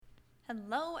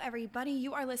Hello, everybody.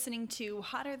 You are listening to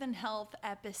Hotter Than Health,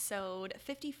 episode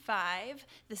 55.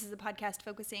 This is a podcast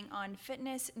focusing on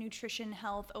fitness, nutrition,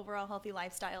 health, overall healthy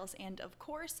lifestyles, and of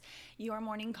course, your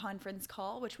morning conference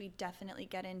call, which we definitely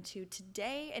get into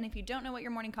today. And if you don't know what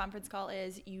your morning conference call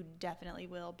is, you definitely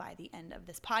will by the end of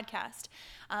this podcast.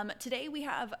 Today, we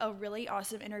have a really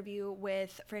awesome interview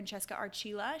with Francesca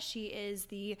Archila. She is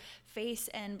the face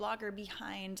and blogger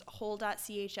behind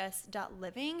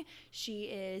whole.chs.living. She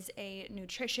is a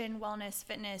nutrition, wellness,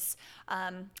 fitness,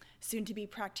 soon-to-be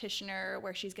practitioner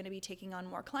where she's going to be taking on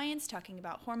more clients, talking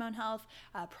about hormone health,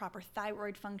 proper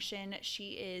thyroid function.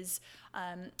 She is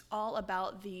all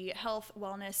about the health,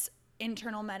 wellness,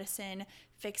 internal medicine,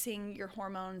 fixing your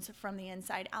hormones from the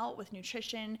inside out with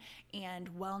nutrition and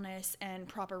wellness and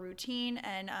proper routine.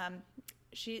 And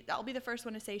I'll be the first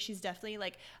one to say she's definitely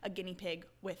like a guinea pig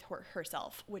with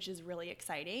herself, which is really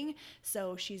exciting.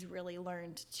 So she's really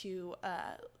learned to,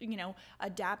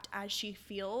 adapt as she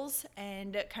feels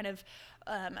and kind of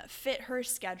fit her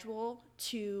schedule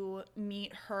to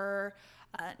meet her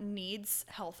needs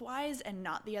health-wise and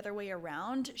not the other way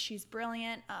around. She's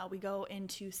brilliant. We go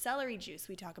into celery juice.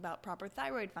 We talk about proper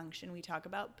thyroid function. We talk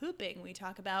about pooping. We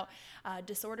talk about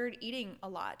disordered eating a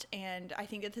lot. And I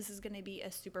think that this is going to be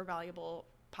a super valuable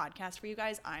podcast for you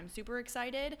guys. I'm super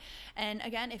excited. And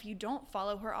again, if you don't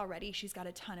follow her already, she's got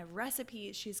a ton of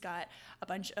recipes. She's got a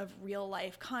bunch of real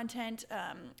life content.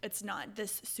 It's not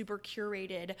this super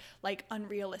curated, like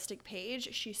unrealistic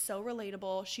page. She's so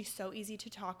relatable. She's so easy to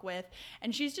talk with,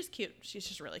 and she's just cute. She's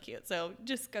just really cute. So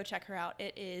just go check her out.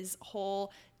 It is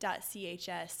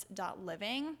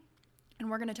whole.chs.living. And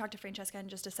we're going to talk to Francesca in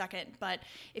just a second. But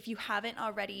if you haven't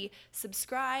already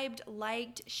subscribed,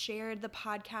 liked, shared the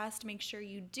podcast, make sure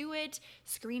you do it.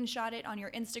 Screenshot it on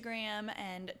your Instagram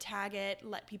and tag it.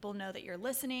 Let people know that you're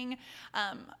listening.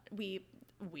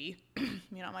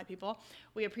 My people,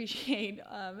 we appreciate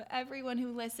everyone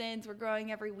who listens. We're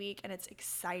growing every week, and it's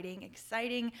exciting.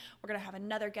 We're going to have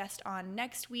another guest on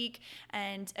next week.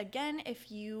 And again, if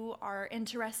you are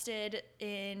interested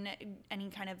in any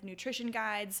kind of nutrition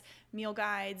guides, meal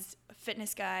guides,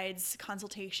 fitness guides,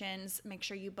 consultations, make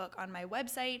sure you book on my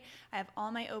website. I have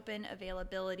all my open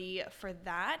availability for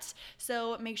that.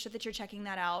 So make sure that you're checking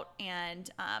that out,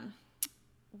 and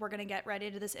we're going to get right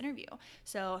into this interview.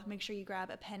 So make sure you grab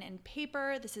a pen and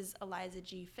paper. This is Eliza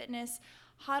G. Fitness,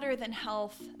 Hotter Than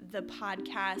Health, the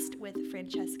podcast with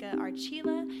Francesca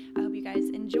Archila. I hope you guys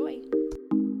enjoy.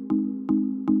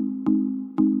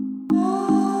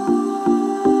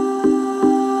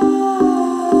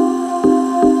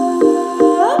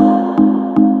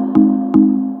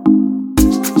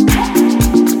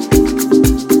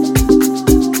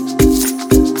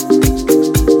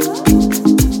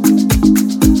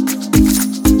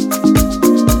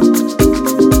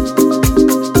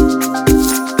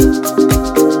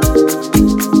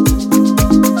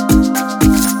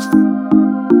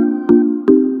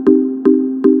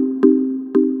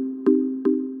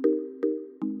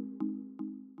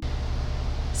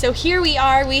 So here we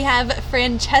are, we have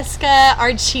Francesca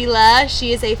Archila.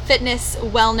 She is a fitness,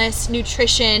 wellness,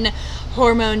 nutrition,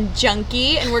 hormone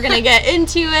junkie, and we're gonna get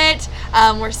into it.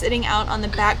 We're sitting out on the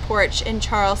back porch in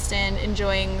Charleston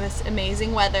enjoying this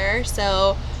amazing weather.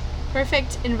 So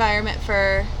perfect environment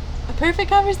for a perfect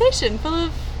conversation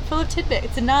full of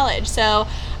tidbits and knowledge. So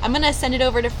I'm gonna send it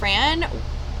over to Fran,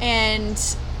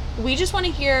 and we just wanna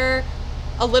hear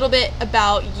a little bit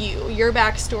about you, your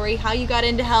backstory, how you got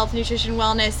into health, nutrition,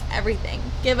 wellness, everything.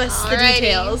 Give us the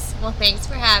details. Well, thanks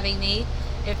for having me.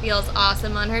 It feels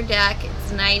awesome on her deck.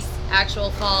 It's a nice actual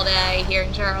fall day here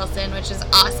in Charleston, which is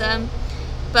awesome.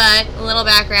 But a little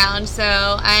background.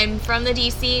 So I'm from the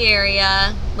DC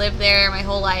area, lived there my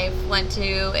whole life, went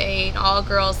to an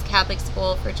all-girls Catholic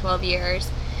school for 12 years,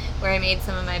 where I made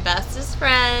some of my bestest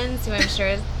friends, who I'm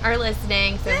sure are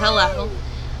listening, so hello.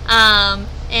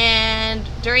 And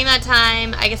during that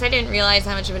time, I guess I didn't realize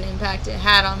how much of an impact it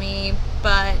had on me,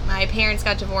 but my parents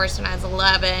got divorced when I was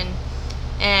 11,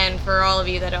 and for all of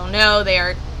you that don't know, they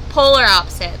are polar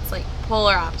opposites.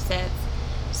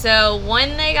 So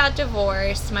when they got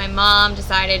divorced, my mom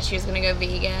decided she was going to go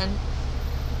vegan.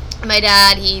 My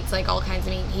dad, he eats like all kinds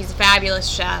of meat. He's a fabulous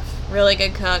chef, really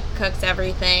good cook, cooks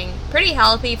everything, pretty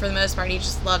healthy for the most part. He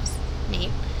just loves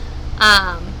meat.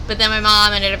 But then my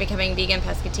mom ended up becoming vegan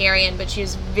pescatarian, but she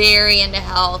was very into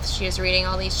health. She was reading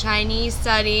all these Chinese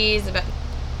studies about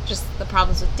just the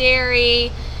problems with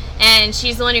dairy, and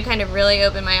she's the one who kind of really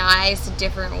opened my eyes to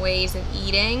different ways of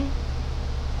eating.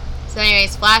 So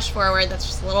anyways, flash forward, that's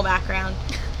just a little background.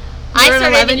 I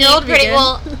started to eat pretty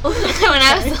well when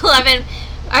I was 11.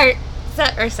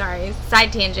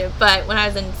 side tangent, but when I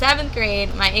was in 7th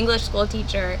grade, my English school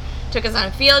teacher took us on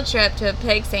a field trip to a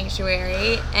pig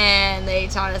sanctuary, and they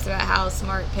taught us about how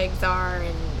smart pigs are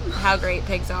and how great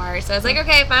pigs are. So I was like,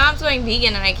 okay, if my mom's going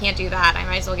vegan and I can't do that, I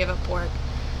might as well give up pork.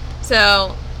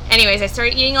 So anyways, I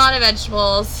started eating a lot of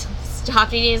vegetables,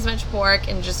 stopped eating as much pork,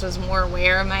 and just was more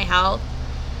aware of my health.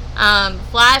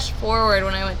 Flash forward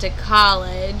when I went to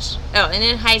college. Oh, and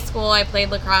in high school I played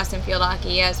lacrosse and field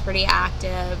hockey. I was pretty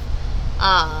active.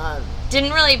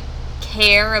 Didn't really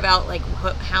care about like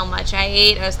how much I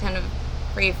ate. I was kind of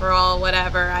free for all,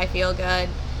 whatever, I feel good.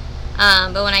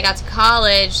 But when I got to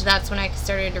college, that's when I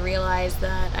started to realize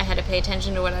that I had to pay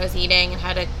attention to what I was eating and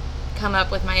had to come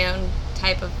up with my own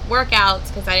type of workouts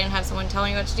because I didn't have someone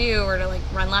telling me what to do or to like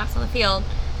run laps on the field.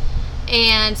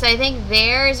 And so I think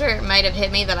there's where it might have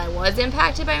hit me that I was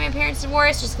impacted by my parents'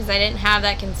 divorce, just because I didn't have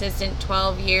that consistent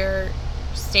 12-year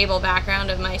stable background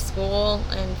of my school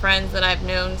and friends that I've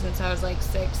known since I was like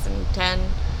 6 and 10,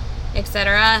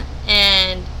 etc.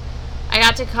 And I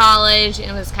got to college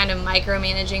and was kind of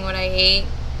micromanaging what I ate.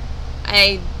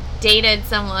 I dated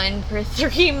someone for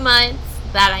 3 months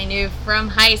that I knew from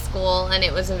high school, and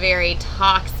it was a very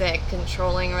toxic,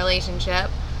 controlling relationship.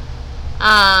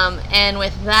 And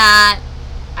with that,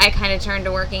 I kind of turned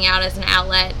to working out as an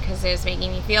outlet because it was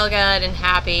making me feel good and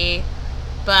happy.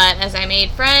 But as I made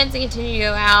friends and continued to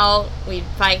go out, we'd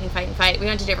fight. We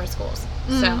went to different schools.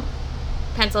 So,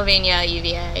 Pennsylvania,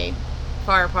 UVA,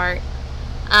 far apart.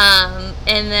 And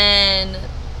then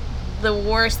the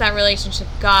worse that relationship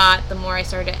got, the more I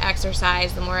started to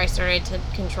exercise, the more I started to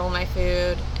control my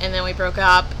food. And then we broke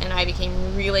up, and I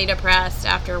became really depressed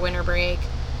after winter break.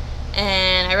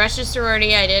 And I rushed to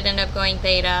sorority. I did end up going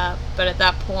Theta, but at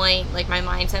that point, like, my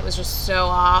mindset was just so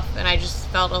off, and I just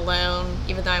felt alone,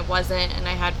 even though I wasn't, and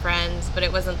I had friends, but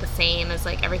it wasn't the same as,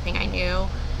 like, everything I knew.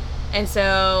 And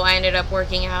so I ended up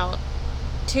working out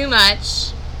too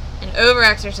much and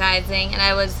over-exercising, and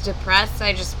I was depressed.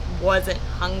 I just wasn't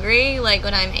hungry. Like,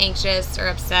 when I'm anxious or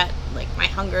upset, like, my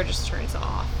hunger just turns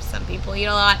off. Some people eat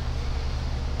a lot.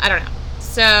 I don't know.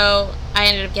 So I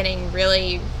ended up getting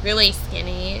really, really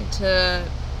skinny to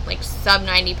like sub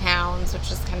 90 pounds,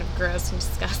 which is kind of gross and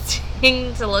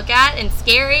disgusting to look at and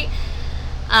scary.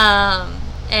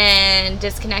 And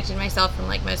disconnected myself from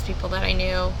like most people that I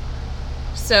knew.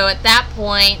 So at that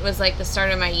point was like the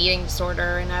start of my eating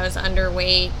disorder, and I was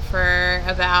underweight for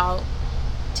about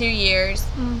 2 years.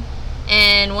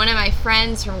 And one of my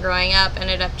friends from growing up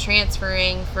ended up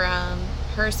transferring from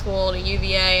her school to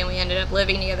UVA, and we ended up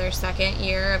living together 2nd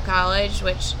year of college,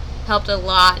 which helped a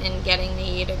lot in getting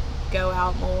me to go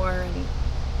out more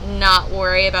and not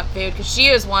worry about food, because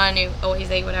she was one who always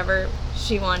ate whatever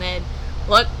she wanted,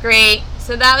 looked great,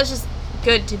 so that was just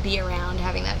good to be around,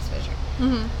 having that exposure.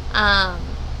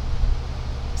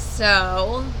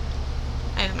 So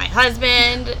I met my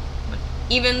husband.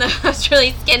 Even though I was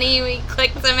really skinny, we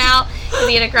clicked somehow because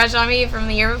he had a crush on me from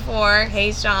the year before.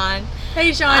 Hey, Sean.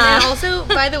 Hey, Sean. And also,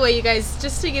 by the way, you guys,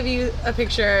 just to give you a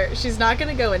picture, she's not going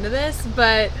to go into this,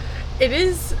 but it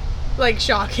is, like,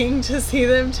 shocking to see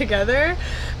them together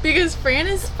because Fran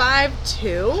is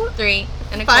 5'2". 3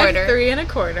 and a quarter. 5'3" and a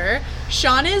quarter.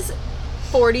 Sean is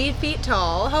 40 feet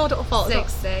tall. How tall?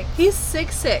 6'6". He's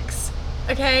 6'6".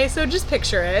 Okay, so just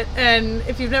picture it, and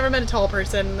if you've never met a tall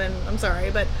person, then I'm sorry,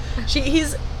 but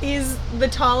he's the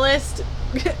tallest.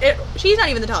 She's not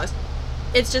even the tallest.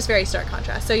 It's just very stark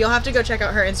contrast. So you'll have to go check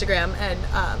out her Instagram and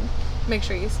make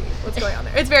sure you see what's going on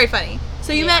there. It's very funny.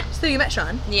 So you met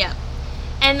Sean. Yeah,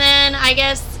 and then I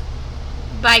guess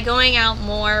by going out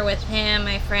more with him,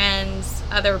 my friends,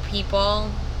 other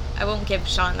people, I won't give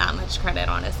Sean that much credit,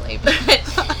 honestly, but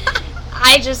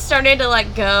I just started to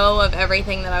let go of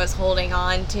everything that I was holding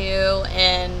on to.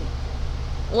 And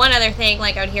one other thing,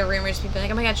 like, I would hear rumors, people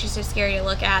like, oh my god, she's so scary to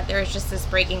look at. There was just this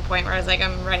breaking point where I was like,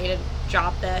 I'm ready to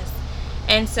drop this.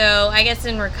 And so I guess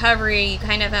in recovery, you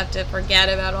kind of have to forget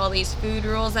about all these food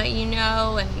rules that you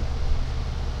know, and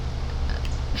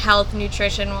health,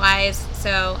 nutrition-wise.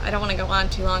 So I don't want to go on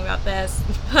too long about this,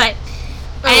 but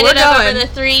I ended up over the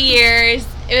 3 years.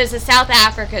 It was a South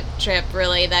Africa trip,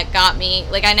 really, that got me.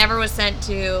 Like, I never was sent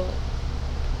to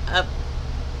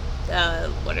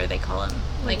what do they call them?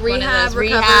 Like one of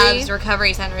those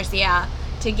recovery centers, yeah,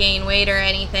 to gain weight or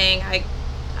anything. I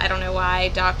don't know why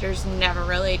doctors never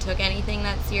really took anything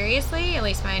that seriously, at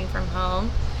least mine from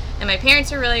home. And my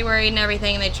parents were really worried and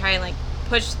everything, and they try and, like,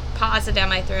 push pasta down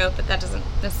my throat, but that doesn't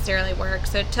necessarily work.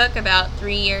 So it took about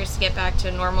 3 years to get back to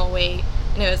normal weight,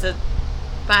 and it was a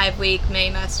 5-week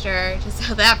Maymester to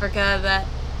South Africa that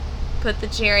put the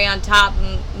cherry on top,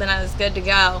 and then I was good to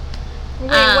go. Wait,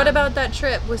 what about that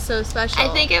trip was so special? I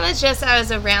think it was just I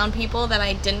was around people that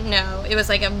I didn't know. It was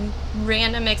like a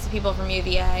random mix of people from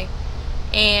UVA.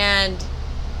 And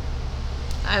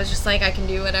I was just like, I can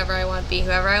do whatever I want, be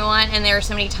whoever I want. And there were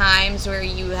so many times where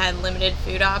you had limited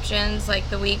food options. Like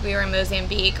the week we were in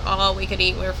Mozambique, all we could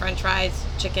eat were French fries,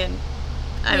 chicken.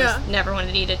 I just never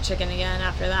wanted to eat a chicken again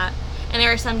after that. And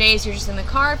there were some days you're just in the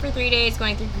car for 3 days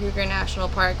going through Kruger National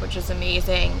Park, which was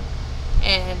amazing.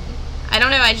 And I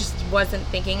don't know, I just wasn't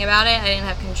thinking about it. I didn't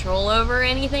have control over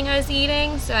anything I was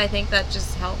eating, so I think that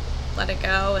just helped let it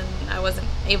go, and I wasn't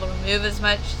able to move as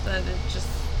much, so it just,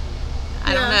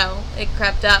 I don't know, it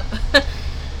crept up.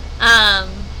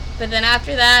 But then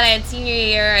after that, I had senior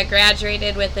year, I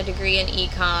graduated with a degree in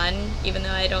econ, even though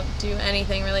I don't do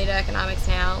anything related to economics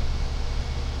now.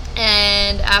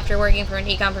 And after working for an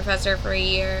econ professor for a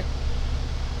year,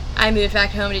 I moved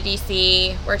back home to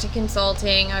DC, worked in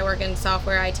consulting. I work in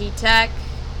software IT tech.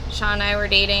 Sean and I were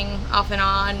dating off and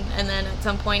on, and then at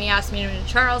some point he asked me to move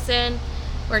to Charleston.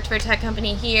 Worked for a tech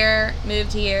company here,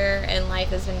 moved here, and life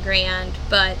has been grand.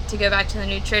 But to go back to the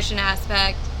nutrition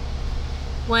aspect,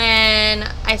 when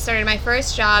I started my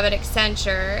first job at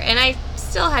Accenture, and I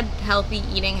still had healthy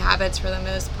eating habits for the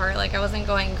most part, like I wasn't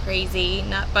going crazy,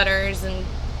 nut butters and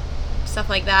stuff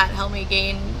like that helped me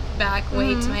gain back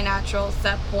weight to my natural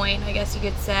set point, I guess you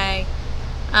could say.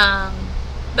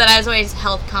 But I was always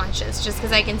health conscious, just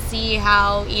because I can see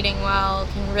how eating well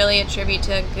can really attribute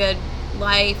to a good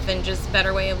life and just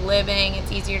better way of living.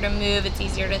 It's easier to move, it's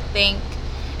easier to think.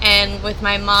 And with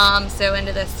my mom so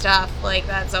into this stuff, like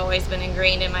that's always been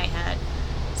ingrained in my head.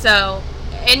 So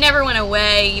it never went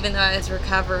away, even though I was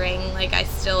recovering. Like I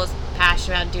still was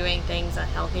passionate about doing things a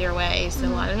healthier way. So a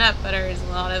lot of nut butters, a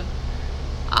lot of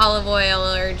olive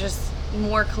oil, or just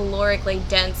more calorically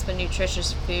dense but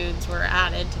nutritious foods were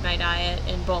added to my diet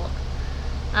in bulk.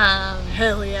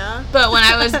 Hell yeah. But when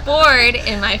I was bored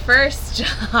in my first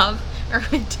job, or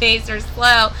when days were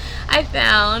slow, I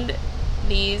found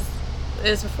these, it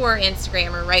was before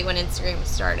Instagram, or right when Instagram was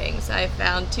starting, so I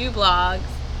found 2 blogs.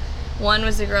 One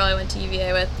was a girl I went to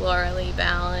UVA with, Laura Lee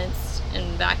Balanced,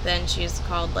 and back then she was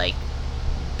called like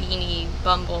Beanie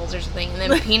Bumbles or something, and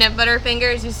then Peanut Butter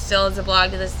Fingers, who still has a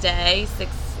blog to this day,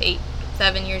 6, 8,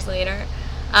 7 years later.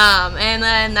 And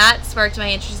then that sparked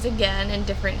my interest again in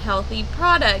different healthy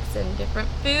products and different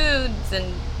foods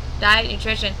and diet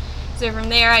nutrition. So from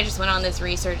there, I just went on this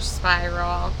research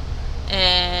spiral,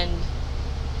 and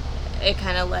it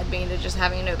kind of led me to just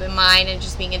having an open mind and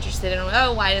just being interested in,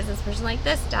 oh, why does this person like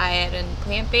this diet and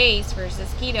plant-based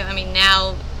versus keto? I mean,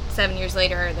 now 7 years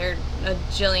later, there are a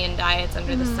jillion diets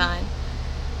under the sun.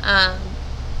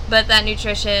 But that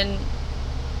nutrition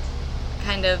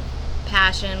kind of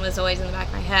passion was always in the back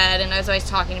of my head, and I was always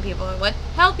talking to people about what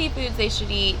healthy foods they should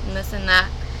eat and this and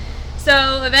that.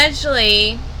 So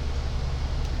eventually,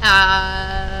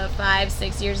 5,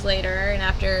 6 years later, and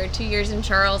after 2 years in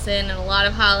Charleston and a lot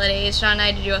of holidays, Sean and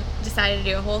I decided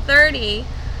to do a Whole30.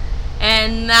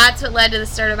 And that's what led to the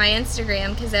start of my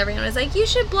Instagram, because everyone was like, you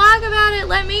should blog about it,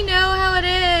 let me know how it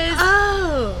is.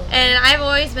 Oh. And I've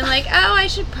always been like, oh, I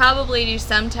should probably do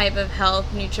some type of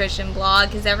health nutrition blog,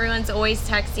 because everyone's always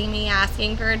texting me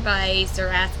asking for advice or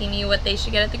asking me what they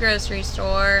should get at the grocery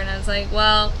store. And I was like,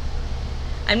 well,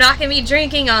 I'm not going to be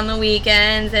drinking on the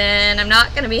weekends, and I'm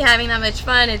not going to be having that much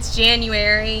fun. It's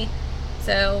January,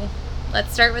 so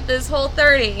let's start with this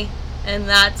Whole30. And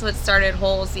that's what started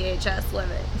Whole CHS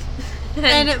Living.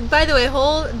 And by the way,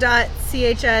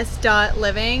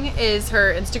 whole.chs.living is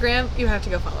her Instagram. You have to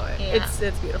go follow it. Yeah. It's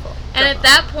beautiful. And at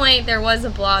that point, there was a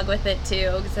blog with it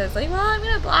too, because I was like, well, I'm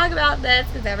going to blog about this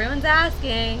because everyone's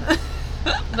asking.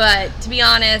 But to be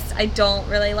honest, I don't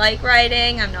really like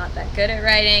writing. I'm not that good at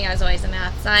writing. I was always a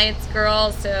math science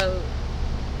girl, so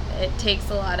it takes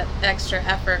a lot of extra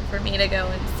effort for me to go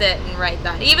and sit and write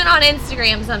that. Even on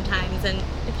Instagram sometimes. And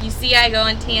if you see I go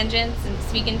in tangents and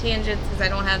speak in tangents, because I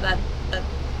don't have that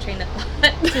train of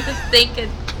thought to think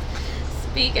and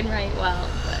speak and write well.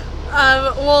 But.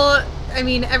 Well, I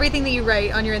mean, everything that you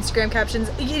write on your Instagram captions,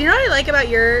 you know what I like about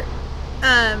your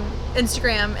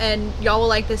Instagram, and y'all will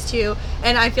like this too,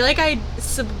 and I feel like I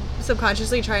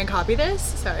subconsciously try and copy this,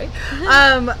 sorry.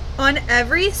 On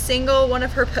every single one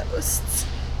of her posts,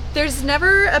 there's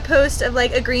never a post of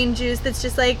like a green juice that's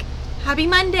just like, happy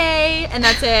Monday, and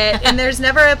that's it. And there's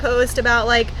never a post about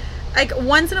like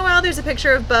once in a while there's a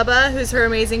picture of Bubba, who's her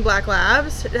amazing black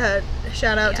labs.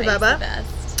 Shout out to Bubba. He's the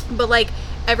best. But like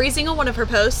every single one of her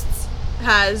posts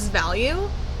has value,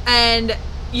 and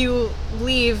you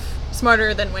leave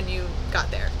smarter than when you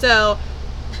got there. So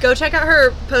go check out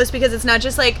her post, because it's not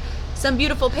just like some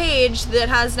beautiful page that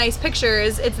has nice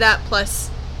pictures. It's that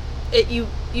plus you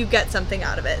you get something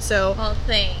out of it. So well,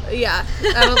 thanks. Yeah,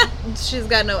 she's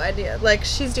got no idea. Like,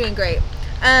 she's doing great.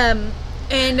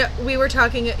 And we were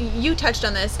talking, you touched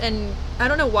on this, and I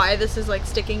don't know why this is like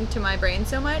sticking to my brain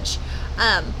so much.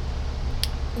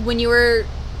 When you were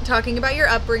talking about your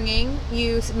upbringing,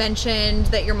 you mentioned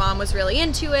that your mom was really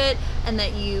into it and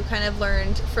that you kind of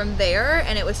learned from there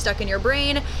and it was stuck in your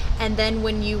brain. And then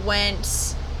when you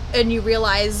went and you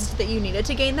realized that you needed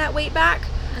to gain that weight back,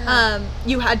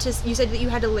 you said that you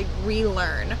had to like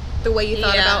relearn the way you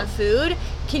thought about food.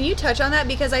 Can you touch on that?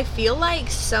 Because I feel like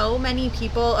so many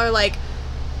people are like,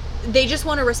 they just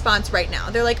want a response right now.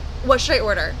 They're like, what should I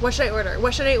order? What should I order?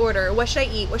 What should I order? What should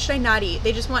I eat? What should I not eat?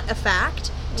 They just want a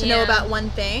fact to know about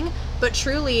one thing. But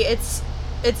truly, it's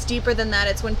deeper than that.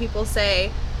 It's when people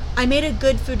say, I made a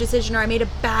good food decision or I made a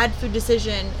bad food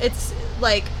decision. It's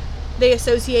like they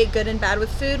associate good and bad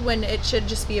with food when it should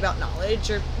just be about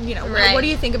knowledge or, you know. Right. What do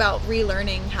you think about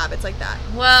relearning habits like that?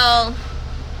 Well,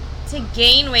 to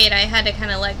gain weight, I had to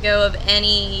kind of let go of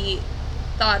any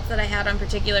thoughts that I had on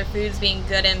particular foods being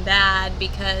good and bad,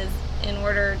 because in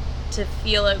order to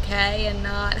feel okay and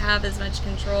not have as much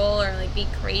control or like be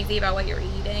crazy about what you're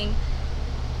eating,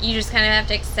 you just kind of have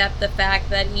to accept the fact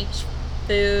that each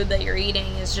food that you're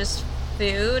eating is just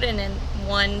food, and then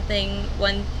one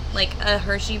like a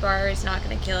Hershey bar is not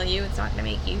going to kill you, it's not going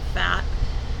to make you fat.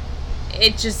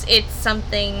 It's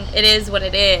something, it is what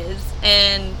it is.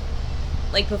 And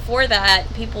like before that,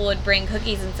 people would bring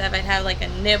cookies and stuff, I'd have like a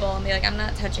nibble and be like, I'm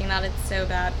not touching that, it's so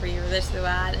bad for you, or this or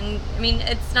that. And I mean,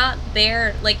 it's not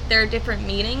there, like there are different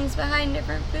meanings behind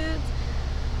different foods.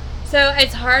 So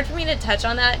it's hard for me to touch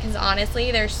on that because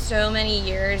honestly, there's so many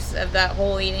years of that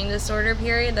whole eating disorder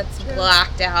period that's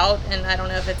blacked out, and I don't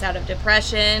know if it's out of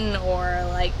depression or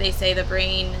like they say the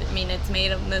brain, I mean, it's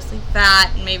made of mostly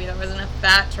fat, and maybe there wasn't enough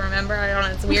fat to remember. I don't know,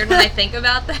 it's weird when I think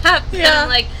about that. But I'm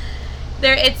like,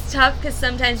 it's tough because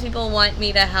sometimes people want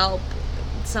me to help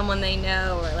someone they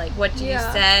know, or like, what do you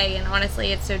say? And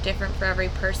honestly, it's so different for every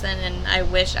person, and I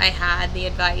wish I had the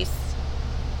advice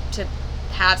to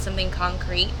have something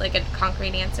concrete, like a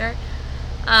concrete answer.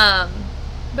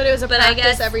 But it was a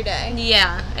practice every day.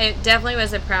 Yeah, it definitely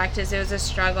was a practice. It was a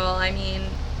struggle. I mean,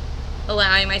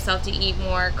 allowing myself to eat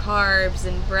more carbs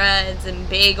and breads and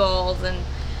bagels and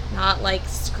not like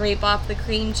scrape off the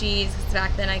cream cheese, because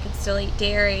back then I could still eat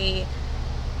dairy.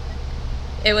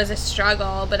 It was a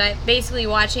struggle, but I basically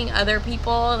watching other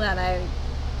people that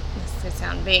this could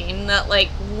sound vain, that like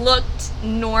looked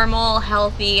normal,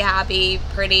 healthy, happy,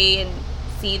 pretty, and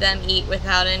see them eat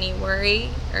without any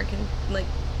worry or like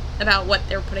about what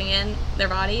they're putting in their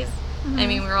bodies. Mm-hmm. I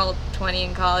mean, we're all 20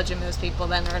 in college, and most people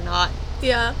then are not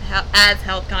as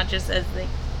health conscious as they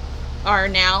are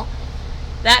now.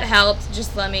 That helped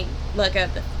just let me look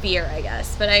at the fear, I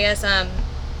guess. But I guess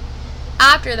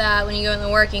after that, when you go in the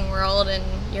working world and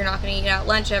you're not going to eat out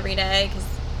lunch every day, because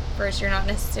first you're not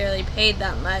necessarily paid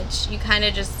that much, you kind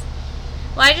of just,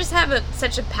 I just have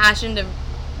such a passion to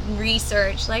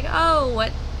research, like, oh,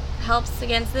 what helps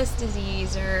against this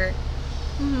disease, or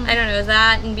I don't know,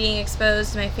 that, and being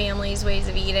exposed to my family's ways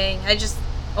of eating. I just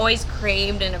always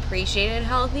craved and appreciated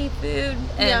healthy food,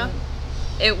 and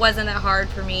it wasn't that hard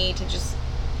for me to just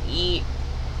eat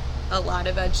a lot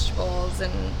of vegetables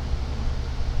and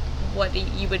what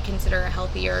you would consider a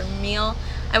healthier meal.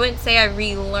 I wouldn't say I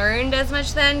relearned as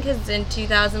much then, because in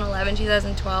 2011,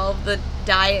 2012, the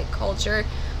diet culture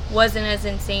wasn't as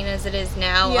insane as it is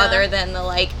now, other than the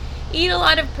like eat a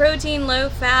lot of protein, low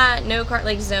fat, no carb,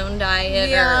 like zone diet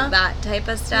or that type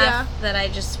of stuff, that I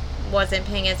just wasn't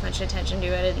paying as much attention to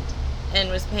it,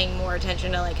 and was paying more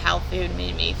attention to like how food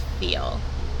made me feel,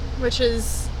 which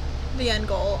is the end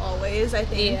goal always. I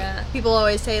think people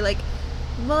always say like,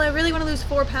 well, I really want to lose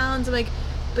 4 pounds. I'm like,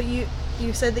 but you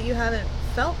said that you haven't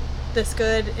felt this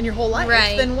good in your whole life,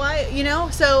 right? Then why,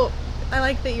 so I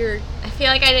like that I feel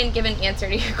like I didn't give an answer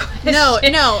to your question. No,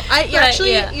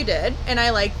 you did. And I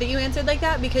like that you answered like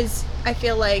that, because I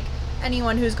feel like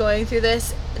anyone who's going through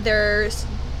this, their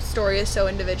story is so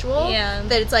individual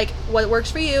that it's like what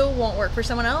works for you won't work for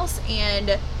someone else.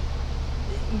 And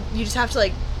you just have to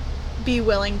like be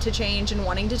willing to change and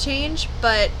wanting to change.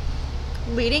 But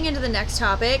leading into the next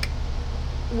topic,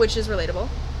 which is relatable,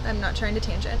 I'm not trying to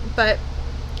tangent, but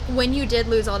when you did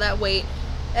lose all that weight,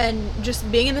 and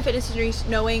just being in the fitness industry,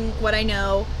 knowing what I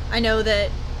know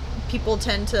that people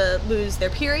tend to lose their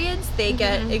periods, they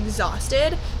get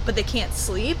exhausted, but they can't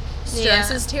sleep, stress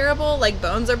is terrible, like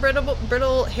bones are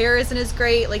brittle, hair isn't as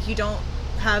great, like you don't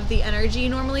have the energy you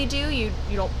normally do, you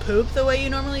don't poop the way you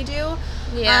normally do.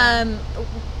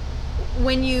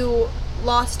 When you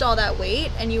lost all that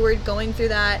weight and you were going through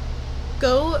that,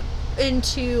 go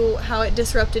into how it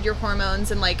disrupted your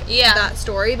hormones and, like, that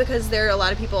story, because there are a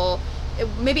lot of people,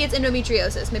 maybe it's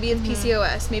endometriosis, maybe it's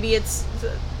PCOS, maybe it's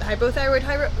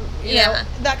hypothyroid, you know,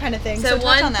 that kind of thing. So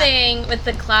one thing with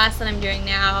the class that I'm doing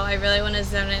now, I really want to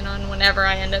zone in on whenever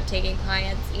I end up taking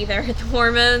clients, either the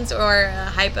hormones or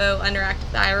underactive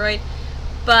thyroid.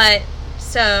 But,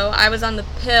 so, I was on the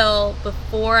pill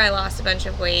before I lost a bunch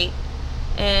of weight,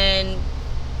 and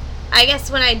I guess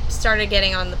when I started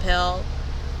getting on the pill,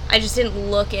 I just didn't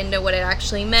look into what it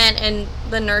actually meant, and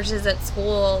the nurses at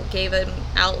school gave them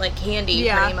out like candy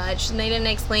pretty much, and they didn't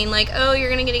explain like, oh, you're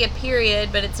gonna get a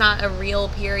period, but it's not a real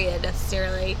period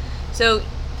necessarily. So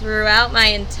throughout my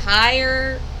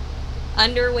entire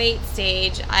underweight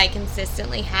stage, I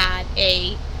consistently had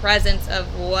a presence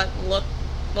of what looked,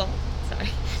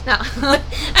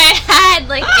 I had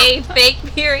like a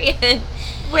fake period.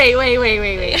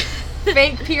 Wait.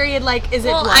 Fake period, like, is it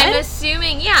blood? I'm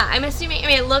assuming, I mean,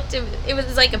 it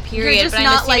was like a period, but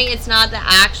I'm assuming it's not the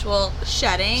actual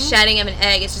shedding of an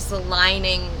egg, it's just the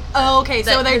lining. Oh, okay,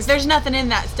 so there's nothing in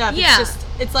that stuff. Yeah.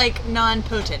 It's like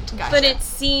non-potent, gotcha. But it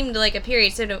seemed like a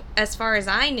period, so as far as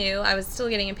I knew, I was still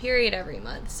getting a period every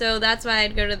month. So that's why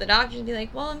I'd go to the doctor and be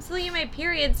like, well, I'm still getting my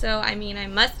period, so, I mean, I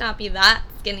must not be that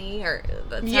skinny, or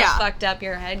that's how fucked up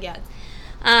your head gets.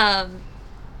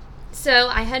 So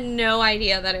I had no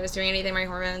idea that it was doing anything to my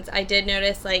hormones. I did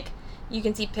notice, like, you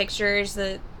can see pictures,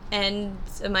 the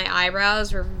ends of my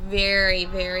eyebrows were very,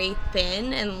 very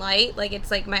thin and light. Like,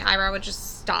 it's like my eyebrow would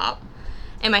just stop.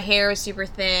 And my hair was super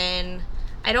thin.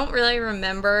 I don't really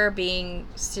remember being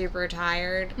super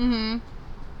tired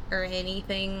or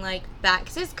anything like that.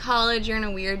 Because it's college, you're in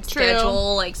a weird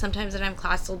schedule. Like, sometimes I'd have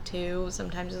class till 2,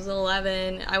 sometimes it was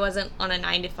 11. I wasn't on a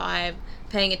 9 to 5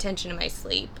 paying attention to my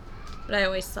sleep. But I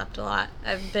always slept a lot.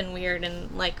 I've been weird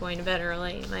and like going to bed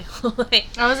early my whole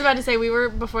life. I was about to say,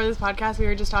 before this podcast, we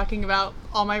were just talking about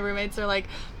all my roommates are like,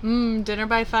 dinner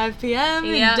by 5 p.m.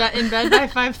 and in bed by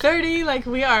 5:30. Like,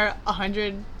 we are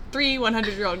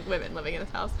 100-year-old women living in this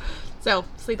house. So,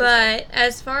 sleep is good. But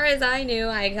as far as I knew,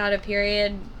 I got a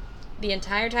period the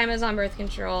entire time I was on birth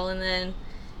control, and then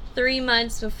 3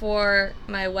 months before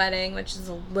my wedding, which is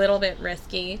a little bit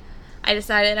risky, I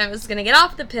decided I was going to get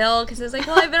off the pill because I was like,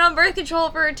 well, I've been on birth control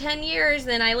for 10 years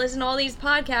and I listen to all these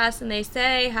podcasts and they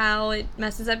say how it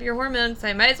messes up your hormones, so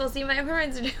I might as well see what my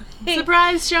hormones are doing.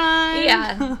 Surprise, Sean!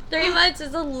 Yeah. 3 months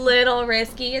is a little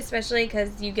risky, especially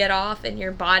because you get off and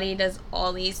your body does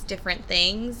all these different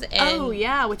things. And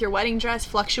with your wedding dress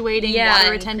fluctuating,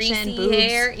 water retention, boobs.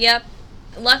 Hair. Yep.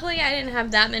 Luckily, I didn't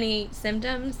have that many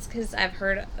symptoms because I've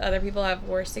heard other people have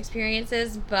worse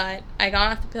experiences, but I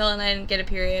got off the pill and I didn't get a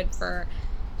period for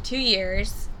 2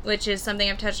 years, which is something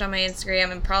I've touched on my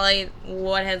Instagram and probably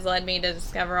what has led me to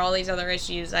discover all these other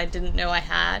issues I didn't know I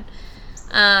had.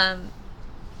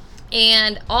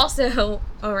 And also,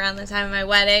 around the time of my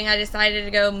wedding, I decided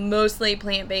to go mostly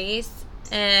plant-based,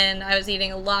 and I was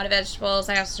eating a lot of vegetables.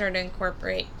 I also started to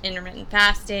incorporate intermittent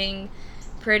fasting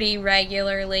pretty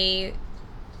regularly.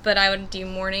 But I would do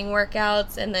morning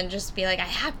workouts and then just be like, I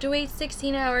have to wait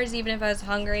 16 hours even if I was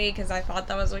hungry because I thought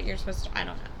that was what you're supposed to. I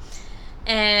don't know.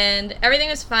 And everything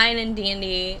was fine and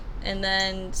dandy. And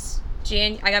then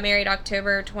I got married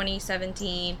October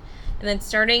 2017. And then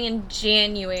starting in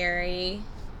January,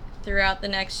 throughout the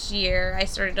next year, I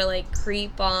started to like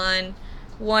creep on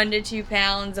 1 to 2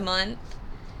 pounds a month.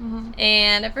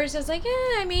 And at first I was like,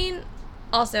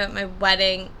 also at my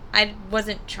wedding, I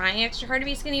wasn't trying extra hard to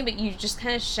be skinny, but you just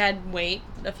kind of shed weight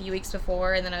a few weeks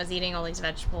before, and then I was eating all these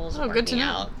vegetables and working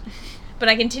out. But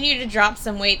I continued to drop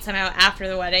some weight somehow after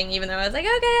the wedding, even though I was like,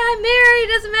 okay, I'm married,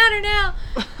 doesn't matter now.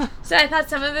 So I thought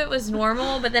some of it was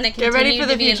normal, but then it continued to be... Get ready for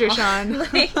the future, Sean.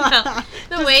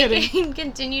 The weight gain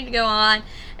continued to go on,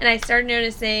 and I started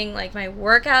noticing, like, my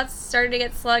workouts started to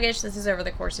get sluggish. This is over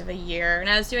the course of a year, and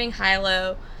I was doing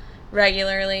high-low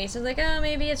regularly, so I was like, oh,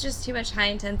 maybe it's just too much high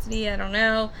intensity, I don't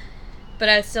know, but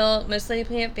I was still mostly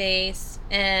plant-based,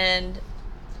 and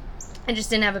I just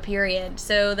didn't have a period.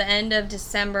 So the end of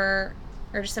December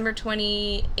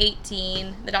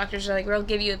 2018, the doctors are like, we'll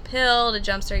give you a pill to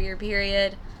jumpstart your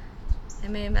period. I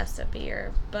may have messed up a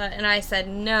year, and I said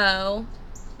no.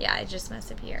 Yeah, I just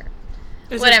messed up a year.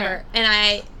 Whatever.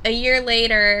 And a year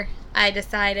later, I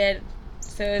decided,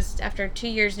 so it was after 2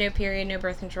 years, no period, no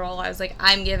birth control, I was like,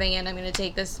 I'm giving in, I'm going to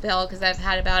take this pill because I've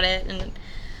had about it. And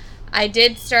I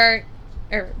did sorry,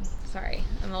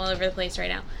 I'm all over the place right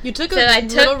now. You took a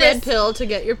little red pill to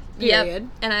get your period.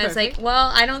 Yep. And I was like,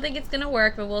 well, I don't think it's going to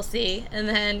work, but we'll see. And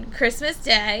then Christmas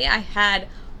Day, I had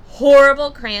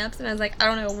horrible cramps, and I was like, I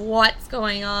don't know what's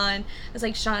going on. I was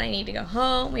like, Sean, I need to go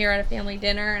home. We were at a family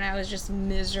dinner, and I was just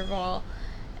miserable.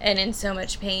 and in so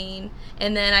much pain.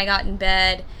 And then I got in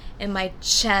bed, and my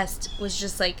chest was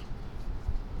just like,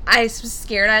 I was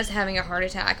scared I was having a heart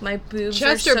attack. My boobs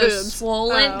Chest were or so boobs?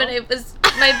 swollen, Oh. but it was,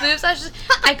 my boobs,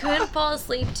 I couldn't fall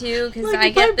asleep too, because Like, I my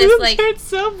get this, boobs like, hurt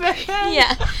so bad.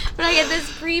 yeah, but I get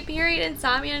this pre-period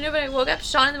insomnia, but I woke up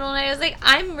Sean in the middle of the night. I was like,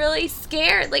 I'm really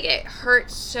scared. Like, it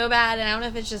hurts so bad, and I don't know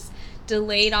if it's just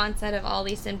delayed onset of all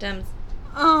these symptoms.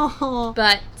 Oh.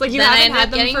 But It's like you then I haven't ended had up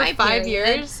them getting for my 5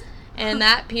 period. years. And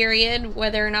that period,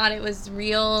 whether or not it was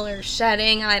real or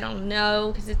shedding, I don't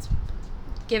know, because it's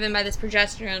given by this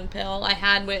progesterone pill I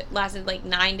had, lasted like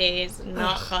 9 days.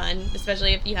 Not fun,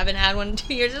 especially if you haven't had one in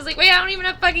 2 years. It's like, wait, I don't even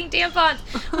have fucking tampons.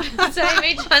 So I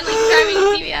made Sean like driving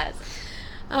CVS.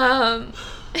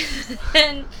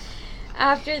 And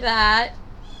after that,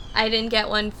 I didn't get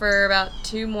one for about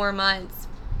 2 more months.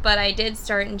 But I did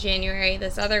start in January.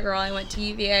 This other girl I went to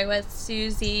UVA with,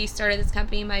 Susie, started this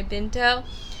company, My Binto.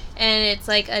 And it's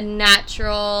like a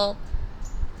natural,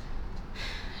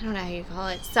 I don't know how you call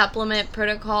it, supplement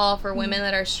protocol for women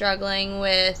that are struggling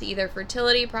with either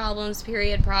fertility problems,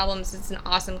 period problems. It's an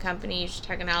awesome company. You should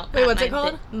check them out. Wait, what's it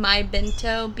called? My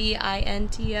Binto,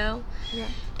 Binto. Yeah.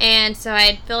 And so I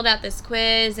had filled out this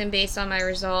quiz, and based on my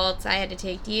results, I had to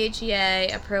take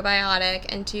DHEA, a probiotic,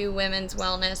 and 2 women's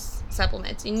wellness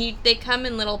supplements. And they come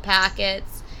in little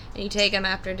packets, and you take them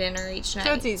after dinner each night.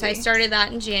 So it's easy. So I started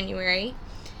that in January.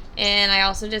 And I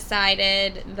also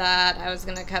decided that I was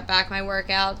going to cut back my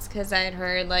workouts, because I had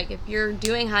heard, like, if you're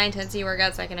doing high-intensity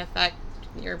workouts, that can affect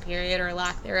your period or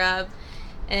lack thereof.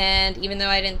 And even though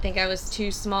I didn't think I was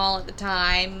too small at the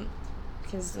time,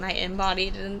 because my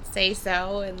in-body didn't say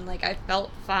so, and, like, I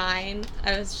felt fine,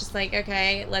 I was just like,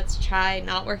 okay, let's try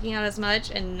not working out as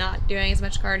much and not doing as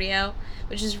much cardio,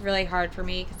 which is really hard for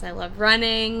me because I love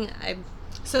running.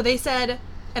 So they said,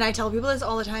 and I tell people this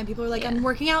all the time, people are like, Yeah. I'm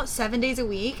working out 7 days a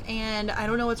week, and I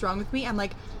don't know what's wrong with me. I'm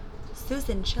like,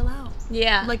 Susan, chill out.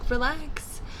 Yeah. Like,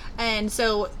 relax. And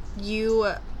so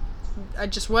I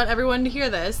just want everyone to hear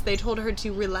this. They told her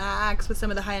to relax with some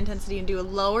of the high intensity and do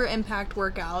lower impact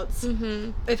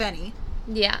workouts, if any.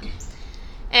 Yeah.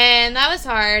 And that was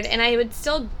hard, and I would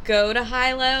still go to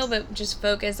high-low, but just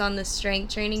focus on the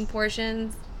strength training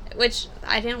portions, which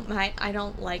I don't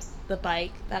like the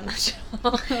bike that much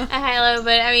at high-low,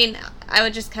 but I mean, I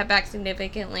would just cut back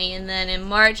significantly. And then in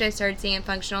March, I started seeing a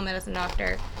functional medicine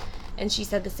doctor, and she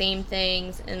said the same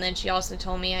things, and then she also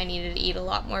told me I needed to eat a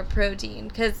lot more protein,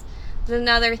 because it's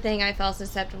another thing I felt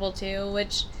susceptible to,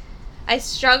 which I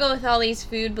struggle with all these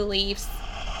food beliefs,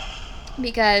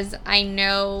 because I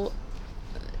know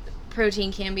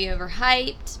protein can be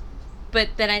overhyped, but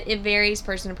then it varies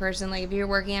person to person. Like, if you're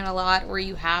working out a lot, or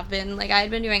you have been, like, I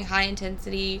had been doing high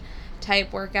intensity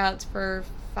type workouts for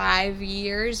 5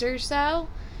 years or so,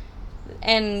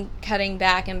 and cutting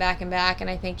back and back and back, and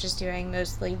I think just doing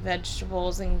mostly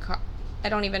vegetables and I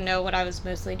don't even know what I was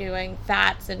mostly doing,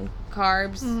 fats and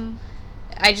carbs.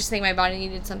 I just think my body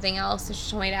needed something else, so she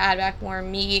told me to add back more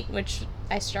meat, which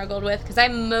I struggled with, because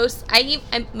I'm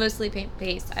mostly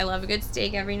plant-based. I love a good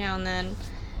steak every now and then,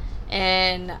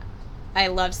 and I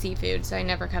love seafood, so I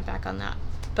never cut back on that.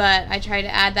 But I try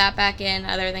to add that back in,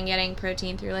 other than getting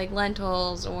protein through, like,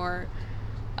 lentils or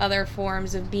other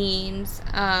forms of beans.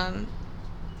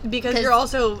 Because you're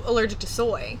also allergic to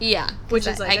soy. Yeah. Which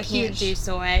is, like, I a can't huge... do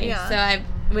soy. Yeah.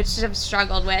 Which I've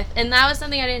struggled with. And that was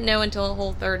something I didn't know until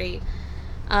Whole30.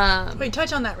 Wait,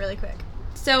 touch on that really quick.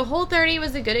 So Whole30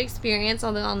 was a good experience,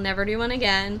 although I'll never do one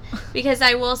again, because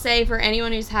I will say, for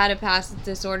anyone who's had a past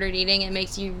disordered eating, it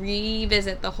makes you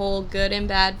revisit the whole good and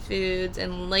bad foods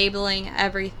and labeling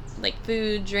every, like,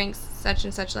 food, drinks, such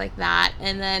and such like that.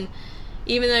 And then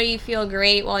even though you feel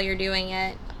great while you're doing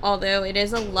it, although it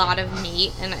is a lot of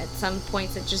meat, and at some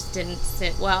points it just didn't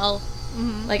sit well.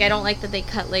 Like, I don't like that they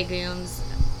cut legumes,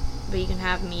 but you can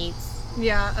have meats.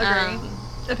 Yeah, agree.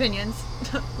 Opinions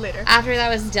later. After that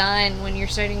was done, when you're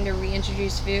starting to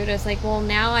reintroduce food, I was like, well,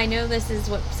 now I know this is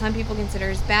what some people consider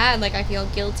as bad. Like, I feel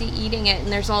guilty eating it,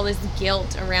 and there's all this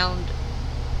guilt around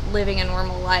living a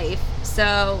normal life.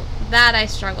 So that I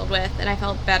struggled with, and I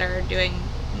felt better doing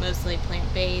mostly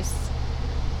plant-based.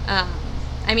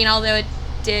 I mean, although it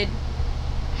did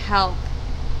help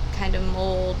kind of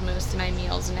mold most of my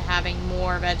meals into having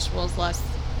more vegetables, less,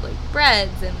 like,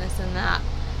 breads and this and that.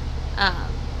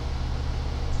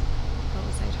 What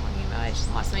was I talking about? I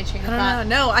just lost my train of thought.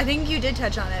 No, I think you did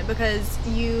touch on it, because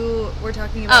you were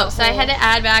talking about... Oh, so I had to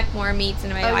add back more meats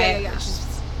into my diet, yeah. which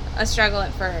is a struggle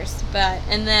at first.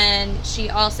 And then she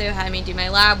also had me do my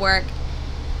lab work.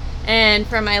 And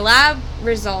from my lab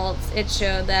results, it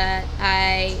showed that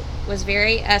I was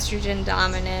very estrogen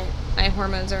dominant. My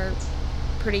hormones are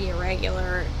pretty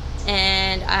irregular.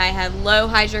 and I had low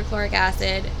hydrochloric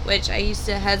acid, which I used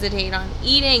to hesitate on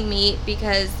eating meat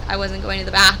because I wasn't going to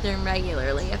the bathroom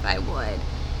regularly if I would.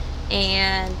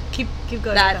 And keep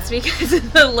going. That's because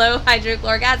of the low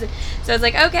hydrochloric acid. So I was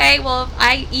like, okay, well, if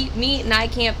I eat meat and I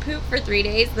can't poop for 3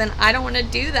 days, then I don't want to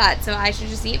do that. So I should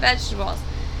just eat vegetables.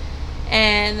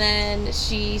 And then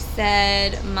she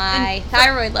said my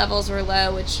thyroid levels were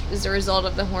low, which is a result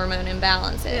of the hormone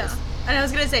imbalances. Yeah. And I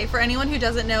was going to say, for anyone who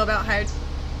doesn't know about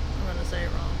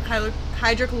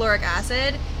hydrochloric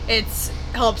acid, it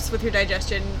helps with your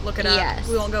digestion. Look it up. Yes.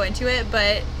 We won't go into it,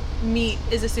 but meat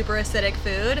is a super acidic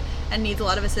food and needs a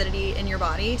lot of acidity in your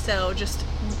body. So just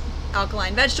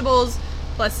alkaline vegetables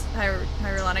plus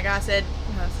hyaluronic acid.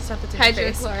 That's the stuff that's in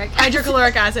your face.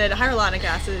 Hydrochloric acid. Hyaluronic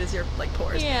acid is your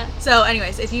pores. Yeah. So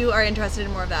anyways, if you are interested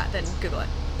in more of that, then Google it.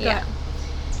 Go ahead.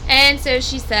 And so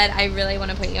she said, I really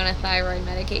want to put you on a thyroid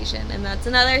medication. And that's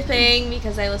another thing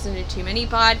because I listened to too many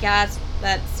podcasts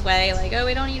that's why oh,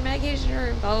 we don't need medication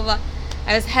or blah, blah, blah.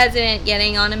 I was hesitant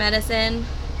getting on a medicine,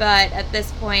 but at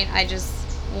this point I just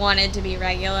wanted to be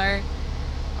regular.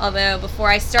 Although before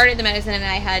I started the medicine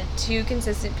I had 2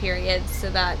 consistent periods, so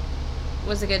that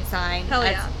was a good sign. Hell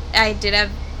yeah.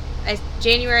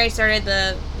 January I started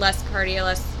the less cardio,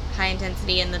 less high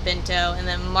intensity in the Binto, and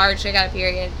then March I got a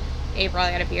period, April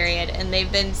I got a period, and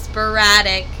they've been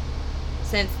sporadic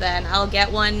since then. I'll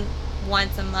get one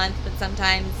once a month, but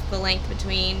sometimes the length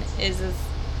between is as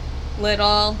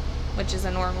little, which is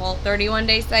a normal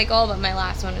 31-day cycle, but my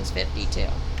last one is 52.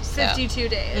 52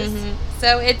 days. Mm-hmm.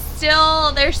 So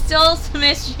there's still some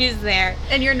issues there.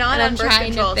 And you're not on birth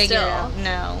control still.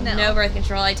 No birth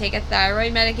control. I take a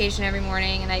thyroid medication every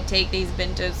morning, and I take these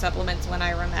Binto supplements when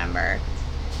I remember.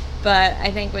 But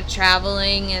I think with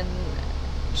traveling and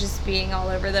just being all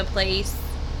over the place,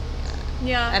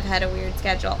 I've had a weird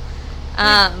schedule.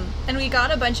 And we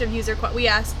got a bunch of we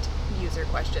asked user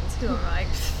questions. Who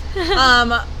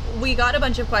am I? We got a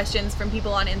bunch of questions from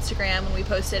people on Instagram when we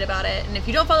posted about it. And if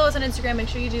you don't follow us on Instagram, make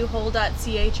sure you do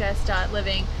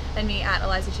whole.chs.living and me at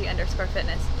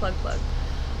ElizaG_fitness. Plug.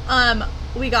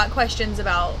 We got questions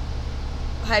about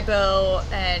hypo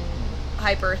and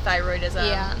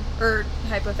hyperthyroidism. Or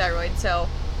hypothyroid. So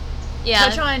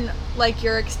touch on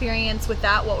your experience with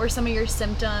that. What were some of your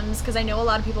symptoms? Because I know a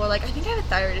lot of people are like, I think I have a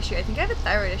thyroid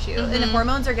issue. Mm-hmm. And the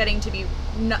hormones are getting to be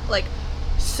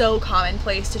so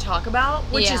commonplace to talk about,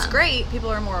 which is great. People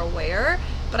are more aware,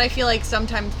 but I feel like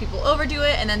sometimes people overdo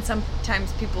it, and then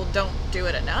sometimes people don't do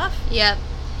it enough. Yep.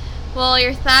 Well,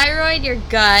 your thyroid, your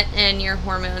gut, and your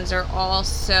hormones are all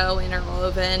so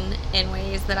interwoven in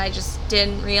ways that I just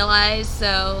didn't realize.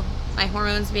 So my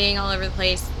hormones being all over the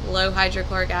place, low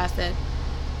hydrochloric acid,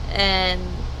 and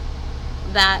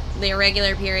that the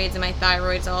irregular periods and my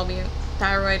thyroid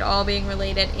all being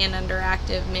related and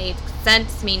underactive made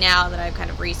sense to me now that I've kind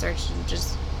of researched and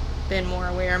just been more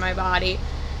aware of my body.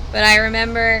 But I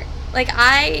remember,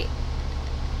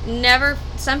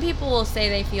 some people will say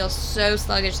they feel so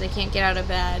sluggish they can't get out of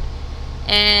bed.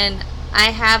 And I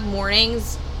have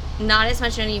mornings, not as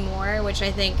much anymore, which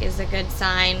I think is a good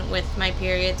sign with my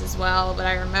periods as well. But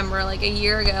I remember a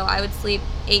year ago, I would sleep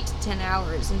 8 to 10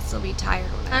 hours and still be tired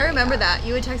when I remember that.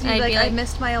 You would text me I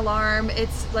missed my alarm.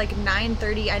 It's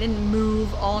 9:30. I didn't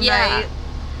move all night.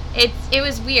 It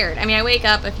was weird. I mean, I wake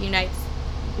up a few times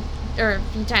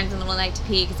in the middle of the night to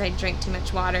pee because I drink too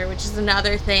much water, which is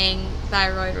another thing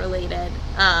thyroid related.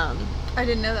 I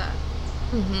didn't know that.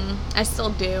 Mm-hmm. I still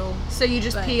do. So you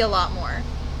just pee a lot more.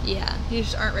 Yeah. You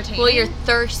just aren't retaining. Well, you're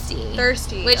thirsty.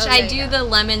 Which I do the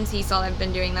lemon sea salt. I've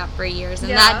been doing that for years,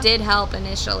 and that did help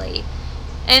initially.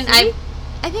 And I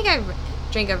think I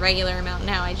drink a regular amount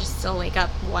now. I just still wake up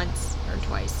once or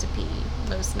twice to pee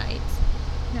most nights.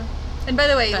 No. And by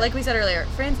the way, like we said earlier,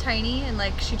 Fran's tiny and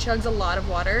she chugs a lot of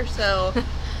water, so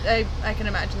I can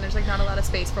imagine there's not a lot of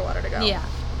space for water to go. Yeah.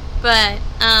 But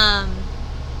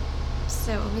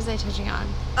so what was I touching on?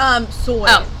 Soy.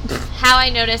 Oh, how I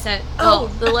noticed it.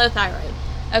 The low thyroid.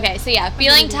 Okay, so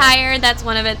feeling tired, that's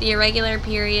one of it. The irregular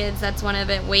periods, that's one of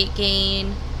it. Weight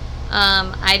gain.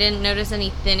 I didn't notice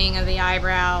any thinning of the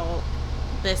eyebrow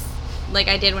like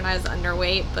I did when I was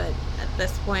underweight, but at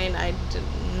this point I did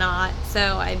not.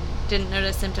 So I didn't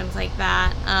notice symptoms like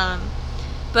that.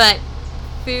 But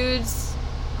foods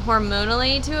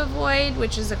hormonally to avoid,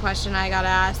 which is a question I got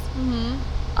asked. Mm-hmm.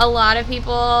 A lot of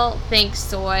people think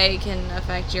soy can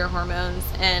affect your hormones,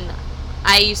 and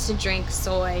I used to drink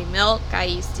soy milk. I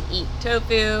used to eat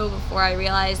tofu before I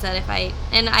realized that I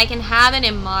can have it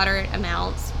in moderate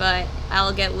amounts, but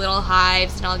I'll get little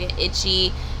hives and I'll get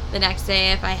itchy the next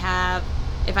day if I had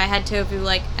tofu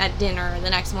at dinner. The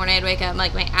next morning I'd wake up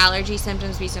my allergy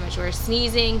symptoms be so much worse,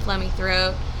 sneezing, phlegmy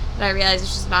throat, But I realized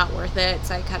it's just not worth it,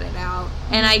 so I cut it out.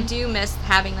 And I do miss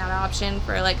having that option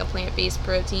for like a plant-based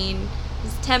protein.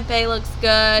 Because tempeh looks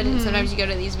good, and sometimes you go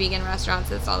to these vegan restaurants,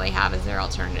 that's all they have is their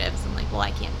alternatives. I'm like, well,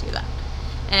 I can't do that.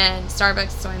 And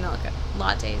Starbucks soy milk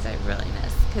lattes I really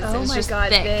miss. Oh my god,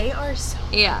 thick. they are so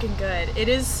fucking good. It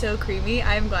is so creamy.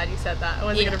 I'm glad you said that. I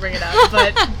wasn't going to bring it up,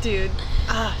 but dude,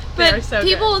 they are so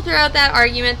people good. will throw out that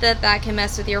argument that can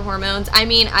mess with your hormones. I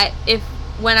mean,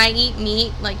 when I eat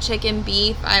meat, like chicken,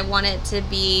 beef, I want it to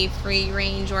be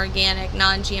free-range, organic,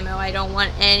 non-GMO. I don't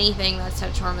want anything that's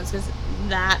touched hormones, because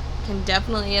that can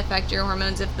definitely affect your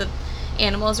hormones. If the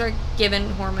animals are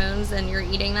given hormones and you're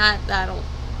eating that, that'll...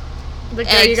 Like,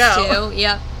 there you go. Too.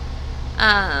 Yep.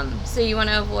 So you want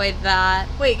to avoid that.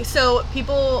 Wait, so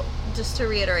people, just to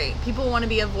reiterate, people want to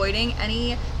be avoiding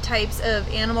any types of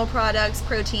animal products,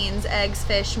 proteins, eggs,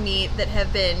 fish, meat that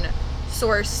have been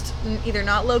sourced either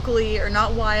not locally or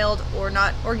not wild or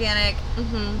not organic,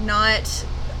 not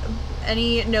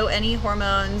any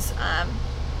hormones,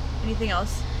 anything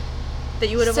else that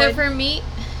you would avoid? So for meat,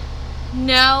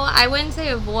 no, I wouldn't say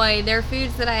avoid. There are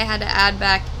foods that I had to add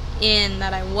back in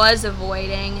that I was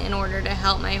avoiding in order to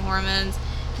help my hormones,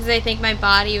 because I think my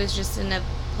body was just in a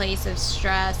place of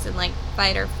stress and like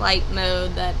fight or flight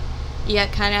mode that you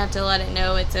kind of have to let it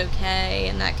know it's okay,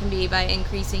 and that can be by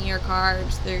increasing your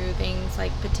carbs through things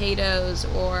like potatoes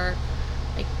or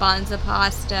like Banza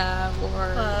pasta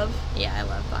or yeah, I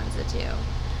love Banza too.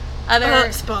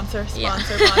 Other sponsor yeah.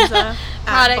 Banza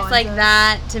products Banza. like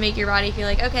that to make your body feel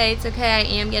like, okay, it's okay, I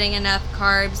am getting enough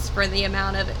carbs for the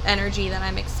amount of energy that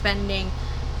I'm expending,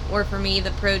 or for me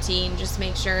the protein, just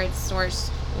make sure it's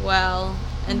sourced well.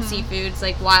 And seafoods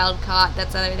like wild caught,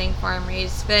 that's the other thing, farm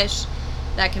raised fish,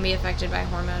 that can be affected by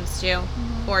hormones too,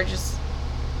 or just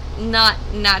not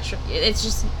natural. It's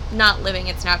just not living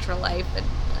its natural life. And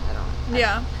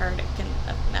I've heard it can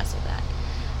mess with that.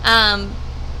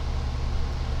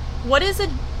 What is a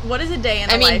day in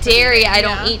the life? I mean, dairy. I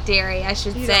don't eat dairy. I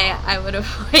should say I would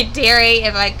avoid dairy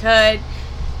if I could.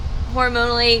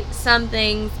 Hormonally, some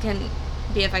things can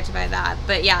be affected by that,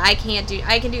 but yeah, I can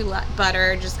do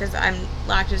butter just because I'm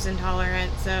lactose intolerant.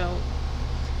 So,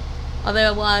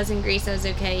 although while I was in Greece, I was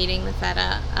okay eating the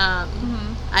feta.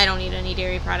 I don't eat any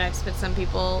dairy products, but some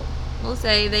people will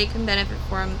say they can benefit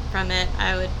from it.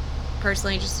 I would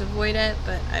personally just avoid it,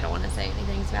 but I don't want to say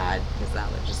anything's bad because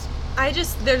that would just... I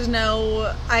just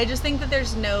think that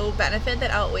there's no benefit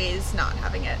that outweighs not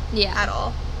having it at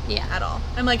all. Yeah. At all.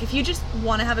 I'm like, if you just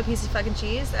want to have a piece of fucking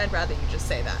cheese, I'd rather you just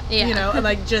say that. Yeah. You know, and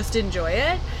like just enjoy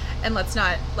it, and let's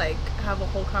not like have a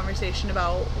whole conversation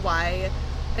about why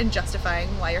and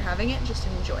justifying why you're having it. Just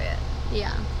enjoy it.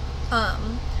 Yeah.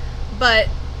 But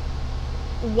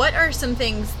what are some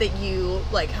things that you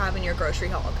like have in your grocery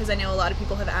haul? Because I know a lot of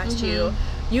people have asked you.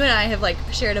 You and I have like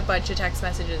shared a bunch of text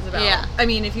messages about. Yeah. I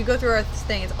mean, if you go through our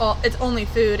thing, it's only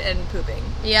food and pooping.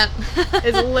 Yep.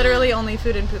 It's literally only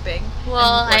food and pooping.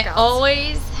 Well, and I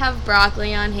always have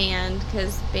broccoli on hand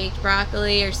because baked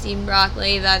broccoli or steamed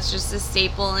broccoli, that's just a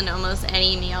staple in almost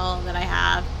any meal that I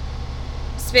have.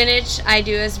 Spinach I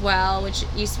do as well, which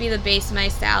used to be the base of my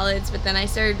salads, but then I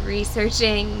started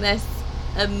researching this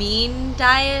amine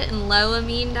diet and low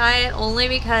amine diet only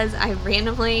because I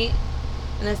randomly,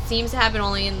 and this seems to happen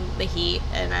only in the heat,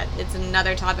 and it's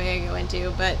another topic I go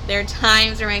into, but there are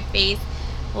times where my face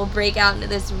will break out into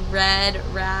this red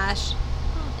rash.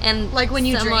 And like when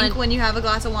you drink, when you have a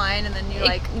glass of wine and then you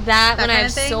like that when I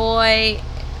have soy.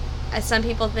 Some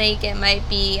people think it might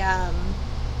be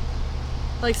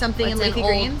like something in leafy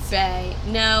greens. Bay.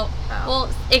 No. Oh. Well,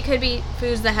 it could be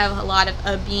foods that have a lot of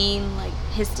abine, like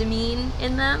histamine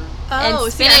in them. Oh,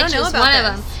 and spinach I don't know is one of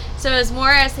them. So it's more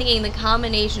I was thinking the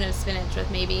combination of spinach with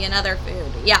maybe another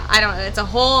food. Yeah, I don't know. It's a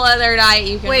whole other diet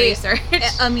you can research.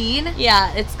 Amine?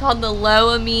 Yeah, it's called the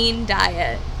low amine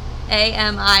diet.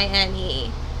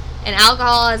 AMINE. And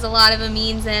alcohol has a lot of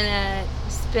amines in it.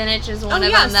 Spinach is one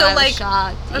of them that I was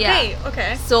shocked. Okay, yeah.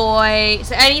 Okay. Soy.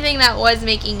 So anything that was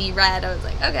making me red, I was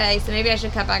like, okay, so maybe I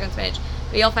should cut back on spinach.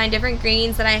 But you'll find different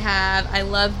greens that I have. I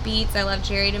love beets. I love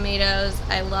cherry tomatoes.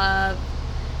 I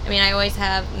always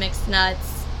have mixed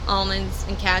nuts. Almonds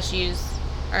and cashews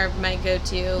are my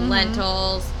go-to.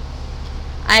 Lentils.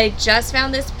 I just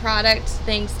found this product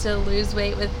thanks to Lose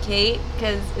Weight with Kate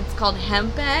because it's called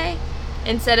Hempe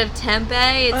instead of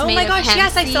tempeh. It's made of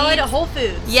hemp seeds. I saw it at Whole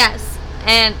Foods. Yes,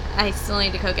 and I still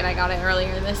need to cook it. I got it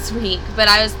earlier this week, but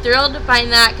I was thrilled to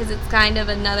find that because it's kind of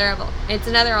another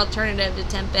alternative to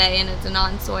tempeh, and it's a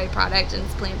non-soy product and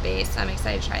it's plant-based. I'm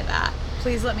excited to try that.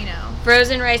 Please let me know.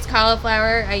 Frozen rice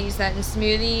cauliflower, I use that in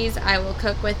smoothies. I will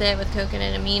cook with it with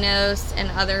coconut aminos and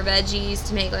other veggies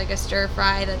to make like a stir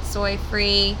fry that's soy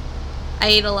free. I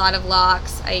eat a lot of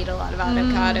lox. I eat a lot of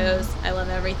avocados. I love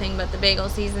everything but the bagel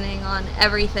seasoning on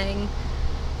everything.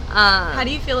 How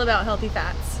do you feel about healthy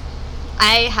fats?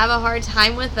 I have a hard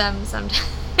time with them sometimes.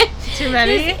 Too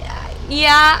many?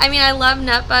 Yeah, I mean, I love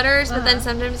nut butters, but then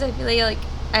sometimes I feel like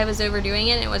I was overdoing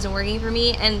it and it wasn't working for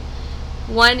me. And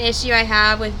one issue I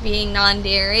have with being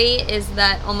non-dairy is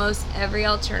that almost every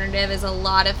alternative is a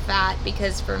lot of fat,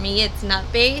 because for me it's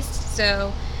nut-based.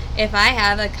 So if I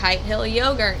have a Kite Hill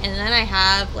yogurt and then I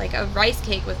have like a rice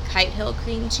cake with Kite Hill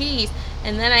cream cheese,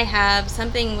 and then I have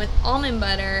something with almond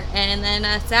butter, and then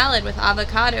a salad with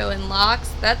avocado and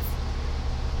lox, that's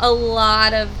a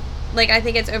lot of, like, I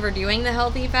think it's overdoing the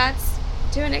healthy fats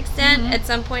to an extent. At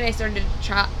some point I started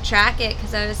to track it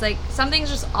because I was like, something's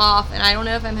just off, and I don't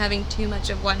know if I'm having too much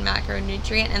of one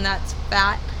macronutrient, and that's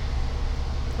fat.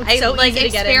 I so like easy to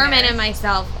get in experiment there. in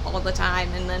myself all the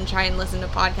time, and then try and listen to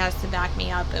podcasts to back me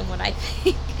up and what I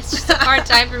think. It's just a hard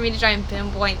time for me to try and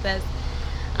pinpoint this.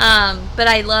 But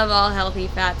I love all healthy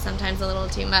fats, sometimes a little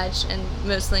too much, and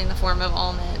mostly in the form of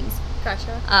almonds.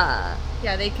 Gotcha.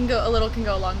 Yeah, they can go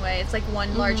a long way. It's like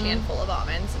one large handful of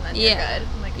almonds, and then you're good.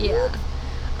 I'm like,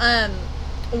 yeah.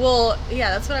 Well,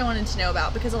 yeah, that's what I wanted to know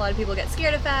about, because a lot of people get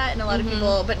scared of fat, and a lot of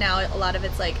people, but now a lot of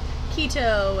it's like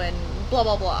keto and blah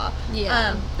blah blah.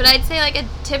 Yeah. But I'd say like a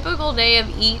typical day of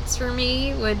eats for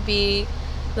me would be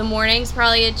the morning's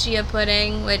probably a chia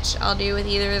pudding, which I'll do with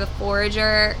either the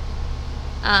Forager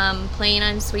plain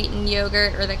unsweetened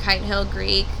yogurt or the Kite Hill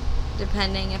Greek,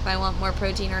 depending if I want more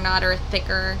protein or not, or a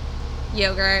thicker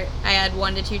yogurt. I add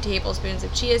 1 to 2 tablespoons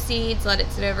of chia seeds, let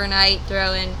it sit overnight,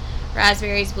 throw in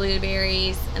raspberries,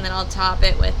 blueberries, and then I'll top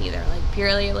it with either like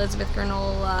Purely Elizabeth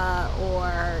granola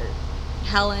or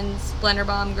Helen's Blender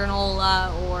Bomb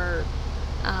granola, or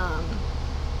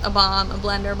a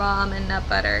blender bomb, and nut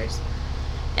butters.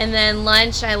 And then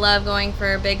lunch, I love going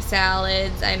for big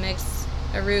salads. I mix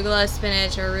arugula,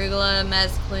 spinach, arugula,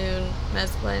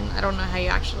 mezclun, I don't know how you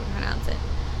actually pronounce it,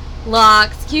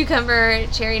 lox, cucumber,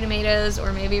 cherry tomatoes,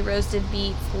 or maybe roasted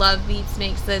beets. Love beets.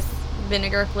 Makes this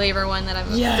vinegar flavor one that I'm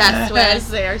obsessed with. Yes,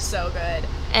 they are so good.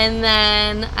 And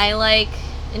then I like,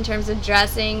 in terms of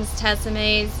dressings,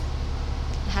 Tessemae's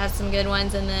has some good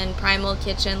ones, and then Primal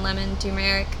Kitchen lemon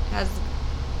turmeric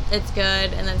it's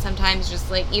good. And then sometimes just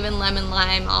like even lemon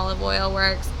lime olive oil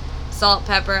works. Salt,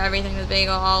 pepper, everything with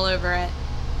bagel all over it.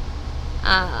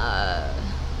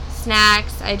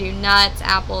 Snacks, I do nuts,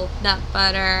 apple nut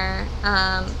butter,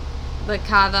 the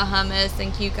kava hummus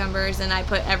and cucumbers, and I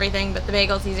put everything but the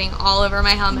bagel seasoning all over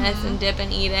my hummus and dip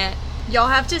and eat it. Y'all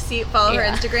have to follow her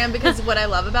Instagram, because what I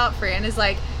love about Fran is,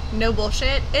 like, no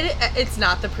bullshit, it's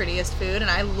not the prettiest food, and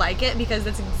I like it because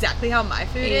that's exactly how my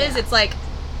food is. It's like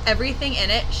everything in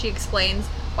it, she explains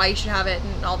why you should have it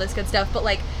and all this good stuff, but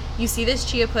like you see this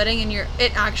chia pudding and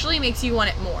it actually makes you want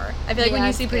it more. I feel like when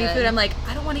you see pretty food, I'm like,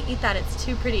 I don't want to eat that, it's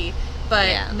too pretty.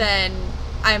 But then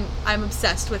I'm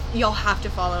obsessed with, y'all have to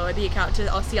follow the account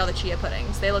to see all the chia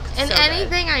puddings. They look so good. And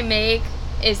anything I make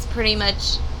is pretty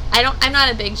much, I'm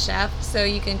not a big chef, so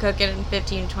you can cook it in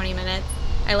 15-20 minutes.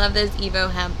 I love those Evo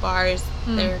hemp bars.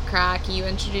 They're crack. You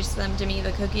introduced them to me,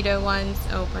 the cookie dough ones.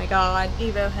 Oh my god.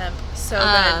 Evo hemp. So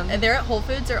good. And they're at Whole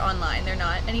Foods or online. They're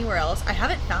not anywhere else. I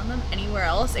haven't found them anywhere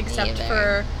else except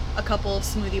for a couple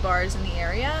smoothie bars in the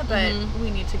area, but we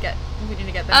need to get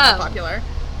them more popular.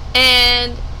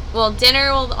 And well,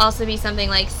 dinner will also be something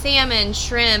like salmon,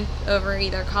 shrimp over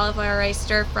either cauliflower rice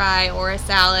stir fry or a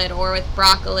salad, or with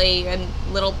broccoli and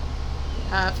little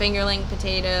fingerling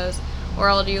potatoes. Or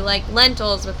I'll do like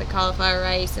lentils with the cauliflower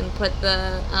rice and put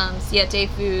the Siete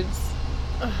Foods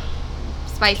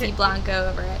spicy blanco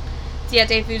over it.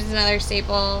 Siete Foods is another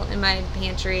staple in my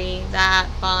pantry. That,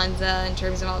 Bonza in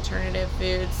terms of alternative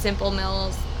foods, Simple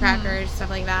Mills, crackers, stuff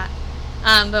like that.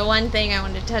 But one thing I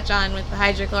wanted to touch on with the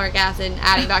hydrochloric acid and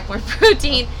adding back more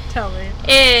protein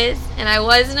is, and I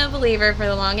wasn't a believer for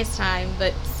the longest time,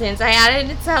 but since I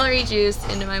added celery juice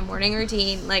into my morning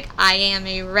routine, like I am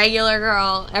a regular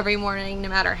girl every morning, no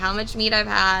matter how much meat I've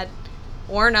had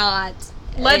or not.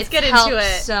 Let's get into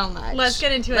it. So much. Let's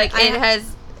get into it. Like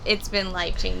it's been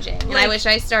life-changing. And I wish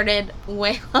I started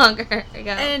way longer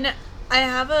ago. And I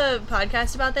have a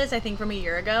podcast about this, I think from a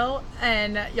year ago,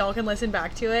 and y'all can listen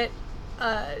back to it.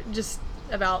 Just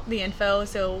about the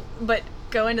info, but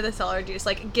go into the celery juice.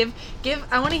 Like, give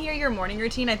I want to hear your morning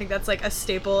routine. I think that's like a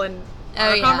staple in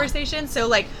our conversation. So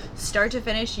like, start to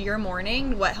finish your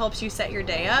morning, what helps you set your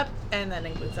day up, and then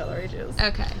include celery juice.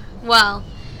 Okay. Well,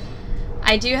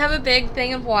 I do have a big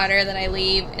thing of water that I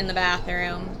leave in the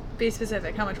bathroom. Be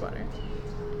specific. How much water?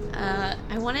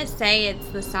 I want to say it's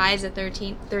the size of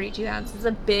 32 ounces. It's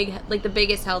a big, like the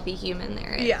biggest healthy human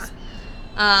there is. Yeah.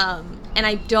 And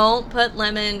I don't put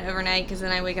lemon overnight because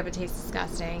then I wake up, it tastes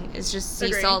disgusting. It's just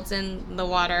sea salts in the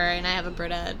water, and I have a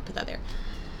Brita, put that there.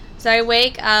 So I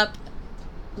wake up.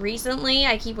 Recently,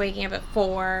 I keep waking up at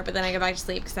 4, but then I go back to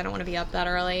sleep because I don't want to be up that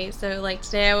early. So, like,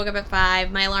 today I woke up at 5.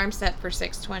 My alarm's set for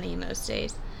 6:20 most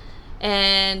days.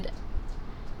 And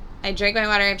I drink my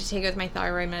water. I have to take it with my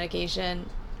thyroid medication.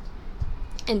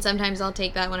 And sometimes I'll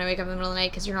take that when I wake up in the middle of the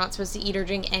night because you're not supposed to eat or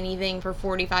drink anything for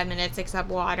 45 minutes except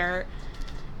water.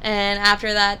 And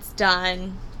after that's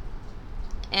done,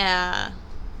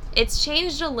 it's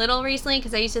changed a little recently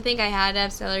because I used to think I had to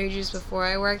have celery juice before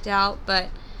I worked out, but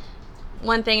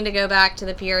one thing to go back to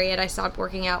the period, I stopped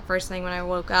working out first thing when I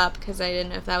woke up because I didn't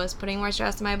know if that was putting more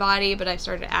stress in my body, but I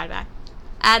started to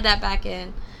add that back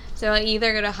in. So I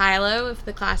either go to high-low if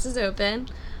the class is open,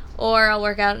 or I'll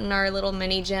work out in our little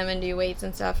mini gym and do weights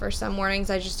and stuff. For some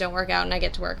mornings I just don't work out and I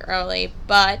get to work early,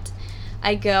 but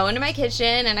I go into my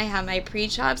kitchen and I have my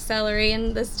pre-chopped celery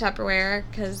in this Tupperware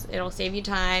because it'll save you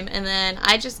time, and then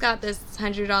I just got this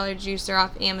 $100 juicer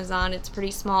off Amazon. It's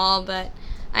pretty small, but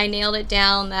I nailed it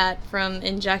down that from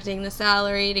injecting the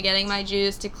celery to getting my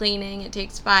juice to cleaning, it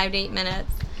takes 5 to 8 minutes.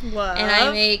 Whoa. And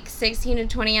I make 16 to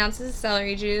 20 ounces of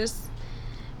celery juice.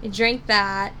 I drink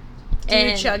that. Do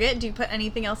you chug it? Do you put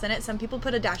anything else in it? Some people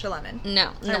put a dash of lemon.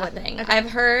 No, nothing. Okay.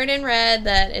 I've heard and read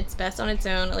that it's best on its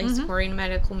own, at least according to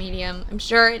medical medium. I'm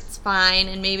sure it's fine,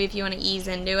 and maybe if you want to ease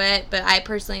into it, but I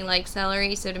personally like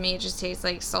celery, so to me it just tastes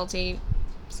like salty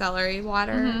celery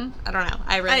water. I don't know.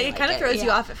 It kind of throws you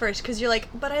off at first because you're like,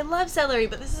 but I love celery,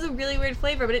 but this is a really weird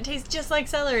flavor, but it tastes just like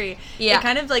celery. Yeah. It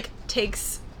kind of like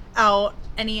takes out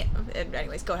any.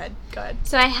 Anyways, go ahead.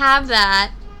 So I have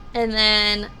that, and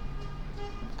then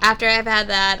after I've had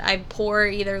that, I pour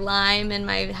either lime in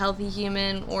my Healthy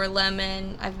Human or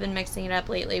lemon. I've been mixing it up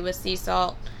lately with sea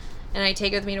salt, and I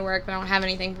take it with me to work, but I don't have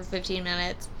anything for 15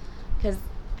 minutes because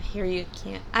here you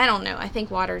can't. I don't know. I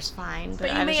think water's fine,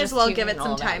 but you may as well give it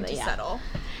some time to settle.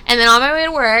 And then on my way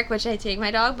to work, which I take my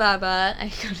dog Bubba,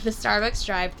 I go to the Starbucks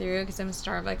drive-thru because I'm a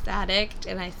Starbucks addict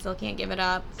and I still can't give it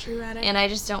up. True addict. And I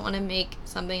just don't want to make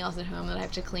something else at home that I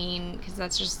have to clean because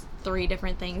that's just 3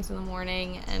 different things in the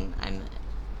morning, and I'm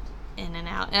in and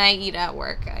out. And I eat at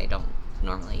work. I don't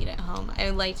normally eat at home. I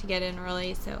like to get in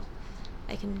early so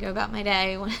I can go about my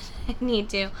day when I need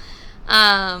to.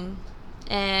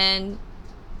 And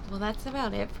well, that's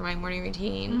about it for my morning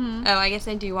routine. Oh, I guess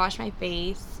I do wash my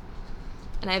face.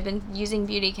 And I've been using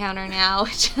Beauty Counter now,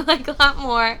 which I like a lot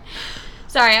more.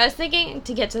 Sorry, I was thinking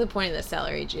to get to the point of the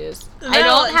celery juice. I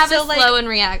don't have a slow and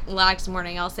relaxed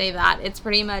morning, I'll say that. It's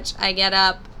pretty much I get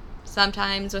up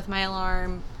sometimes with my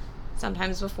alarm,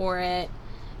 sometimes before it.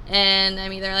 And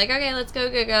I'm either like, okay, let's go,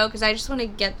 because I just want to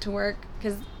get to work.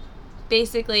 Because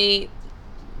basically,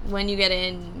 when you get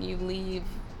in, you leave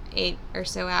 8 or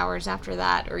so hours after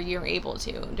that, or you're able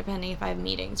to, depending if I have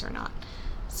meetings or not.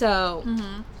 So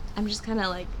I'm just kind of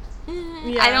like,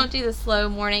 I don't do the slow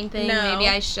morning thing. No. Maybe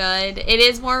I should. It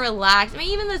is more relaxed. I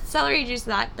mean, even the celery juice,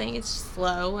 that thing, it's just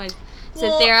slow. I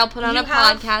sit there, I'll put on a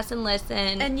podcast and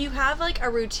listen. And you have, like, a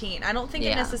routine. I don't think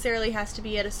it necessarily has to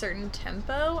be at a certain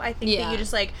tempo. I think that you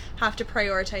just, like, have to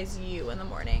prioritize you in the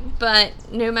morning. But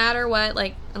no matter what,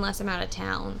 like, unless I'm out of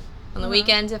town. On the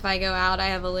weekends, if I go out, I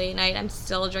have a late night, I'm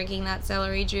still drinking that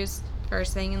celery juice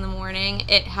first thing in the morning.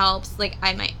 It helps. Like,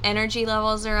 my energy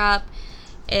levels are up.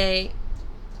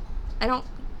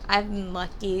 I'm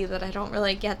lucky that I don't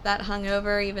really get that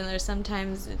hungover, even though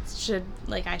sometimes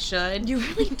I should. You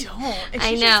really don't. It's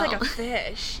I know. Just like a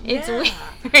fish. It's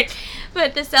weird.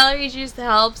 But the celery juice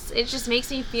helps. It just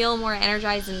makes me feel more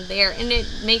energized in there, and it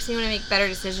makes me want to make better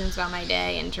decisions about my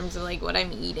day in terms of, like, what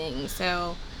I'm eating,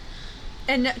 so.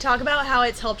 And talk about how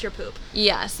it's helped your poop.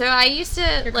 Yeah, so I used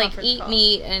to, like, eat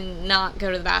meat and not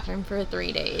go to the bathroom for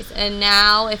 3 days, and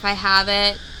now if I have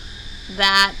it,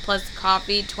 that plus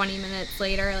coffee 20 minutes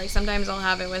later, like, sometimes I'll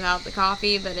have it without the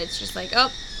coffee, but it's just like,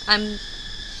 oh, I'm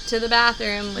to the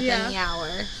bathroom within the hour.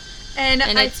 And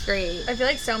it's great. I feel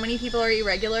like so many people are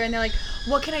irregular, and they're like,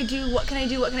 what can I do? What can I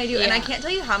do? What can I do? Yeah. And I can't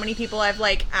tell you how many people I've,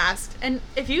 like, asked. And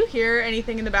if you hear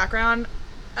anything in the background,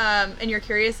 and you're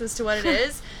curious as to what it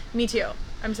is, me too.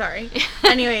 I'm sorry.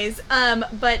 Anyways,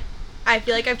 but I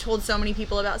feel like I've told so many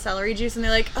people about celery juice, and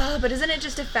they're like, oh, but isn't it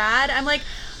just a fad? I'm like,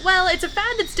 well, it's a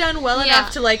fad that's done well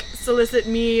enough to, like, solicit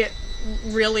me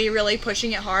really, really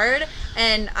pushing it hard,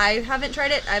 and I haven't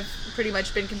tried it. I've pretty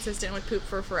much been consistent with poop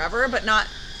for forever, but not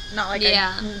like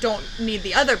I don't need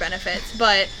the other benefits,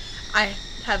 but I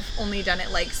have only done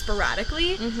it, like,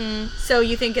 sporadically. So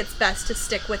you think it's best to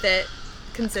stick with it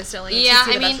consistently to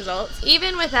see the best results?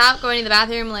 Even without going to the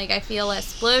bathroom, like, I feel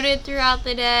less bloated throughout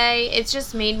the day. It's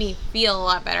just made me feel a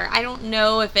lot better. I don't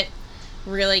know if it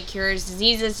really cures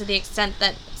diseases to the extent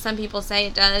that some people say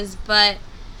it does, but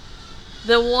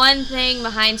the one thing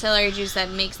behind celery juice that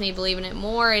makes me believe in it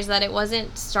more is that it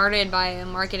wasn't started by a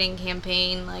marketing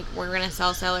campaign like, we're going to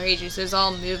sell celery juice. It was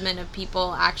all movement of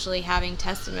people actually having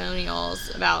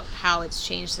testimonials about how it's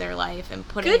changed their life and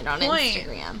putting it on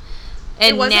Instagram.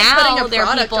 And now there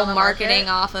are people marketing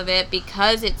off of it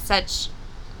because it's such,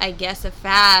 I guess, a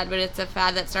fad, but it's a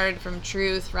fad that started from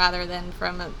truth rather than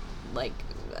from a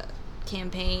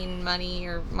campaign money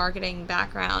or marketing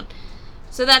background.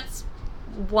 So that's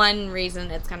one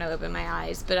reason it's kind of opened my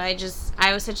eyes. But I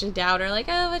was such a doubter, like,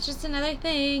 oh, it's just another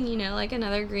thing, like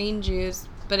another green juice.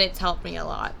 But it's helped me a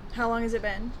lot. How long has it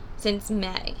been? Since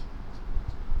May.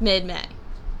 Mid-May.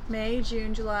 May,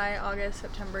 June, July, August,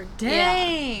 September.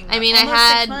 Dang! Yeah. I mean, almost I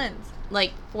had 6 months.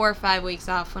 Like 4 or 5 weeks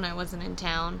off when I wasn't in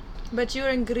town. But you were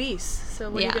in Greece, so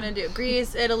what are you going to do?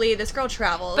 Greece, Italy, this girl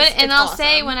travels. And I'll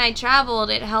say when I traveled,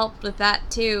 it helped with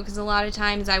that too, because a lot of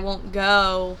times I won't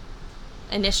go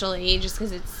initially just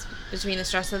because it's between the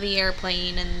stress of the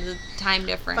airplane and the time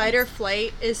difference. Fight or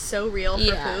flight is so real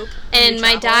for poop. And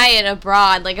my diet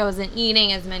abroad, like I wasn't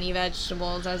eating as many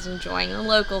vegetables. I was enjoying the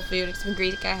local food. Except in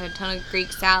Greek, I had a ton of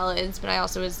Greek salads, but I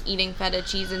also was eating feta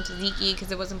cheese and tzatziki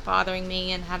because it wasn't bothering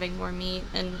me and having more meat.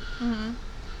 And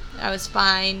I was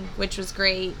fine, which was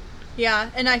great. Yeah,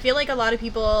 and I feel like a lot of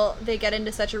people, they get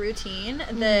into such a routine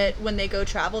that when they go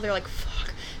travel, they're like,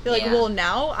 fuck. They're like, well,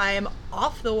 now I am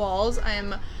off the walls. I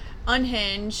am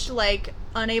unhinged, like,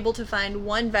 unable to find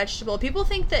one vegetable. People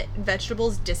think that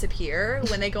vegetables disappear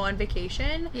when they go on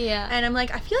vacation. Yeah. And I'm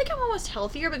like, I feel like I'm almost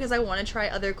healthier because I want to try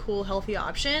other cool, healthy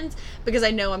options because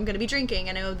I know I'm going to be drinking.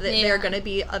 I know that there are going to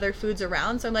be other foods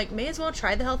around. So I'm like, may as well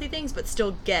try the healthy things, but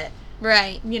still get,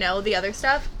 the other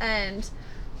stuff. And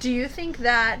do you think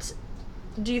that,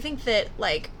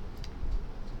 like,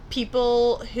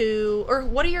 people who, or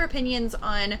what are your opinions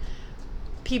on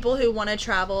people who want to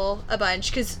travel a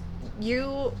bunch? Because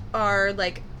you are,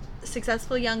 like, a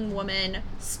successful young woman,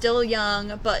 still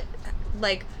young, but,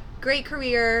 like, great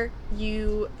career.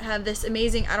 You have this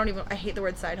amazing, I hate the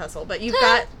word side hustle, but you've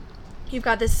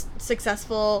got this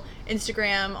successful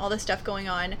Instagram, all this stuff going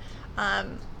on.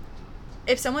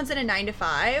 If someone's in a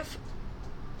 9-to-5,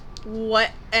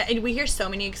 and we hear so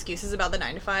many excuses about the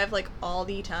 9-to-5, like, all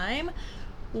the time.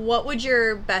 What would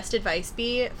your best advice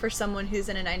be for someone who's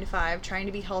in a 9-to-5 trying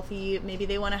to be healthy? Maybe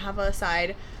they want to have a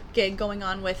side gig going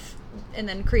on with, and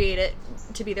then create it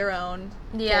to be their own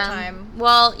full time.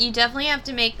 Well, you definitely have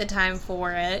to make the time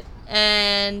for it,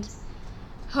 and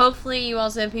hopefully you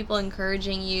also have people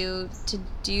encouraging you to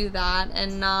do that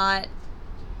and not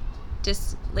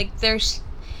just, like, there's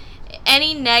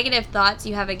any negative thoughts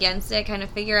you have against it, kind of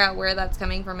figure out where that's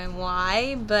coming from and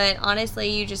why. But honestly,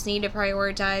 you just need to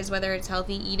prioritize whether it's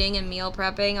healthy eating and meal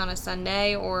prepping on a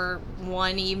Sunday or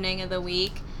one evening of the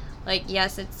week. Like,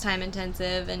 yes, it's time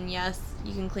intensive, and yes,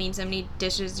 you can clean so many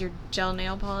dishes your gel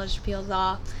nail polish peels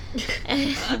off.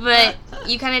 But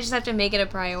you kind of just have to make it a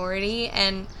priority.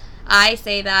 And I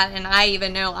say that, and I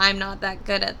even know I'm not that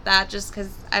good at that just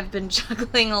because I've been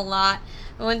juggling a lot.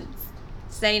 I wouldn't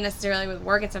say necessarily with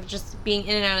work and stuff, just being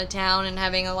in and out of town and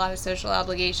having a lot of social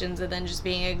obligations, and then just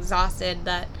being exhausted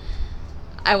that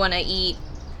I want to eat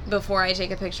before I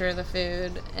take a picture of the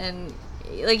food. And,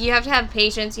 like, you have to have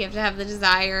patience, you have to have the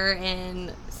desire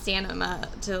and stamina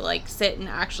to, like, sit and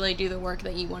actually do the work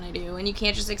that you want to do. And you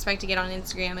can't just expect to get on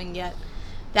Instagram and get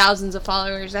thousands of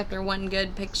followers after one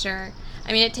good picture.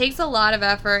 I mean, it takes a lot of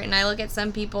effort, and I look at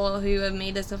some people who have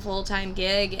made this a full-time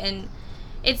gig, and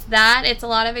it's a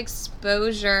lot of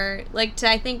exposure. Like, to,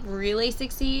 I think, really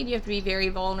succeed, you have to be very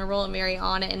vulnerable and very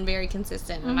on it and very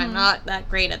consistent. And I'm not that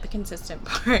great at the consistent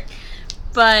part.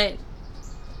 But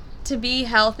to be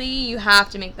healthy, you have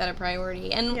to make that a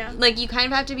priority. And, like, you kind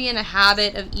of have to be in a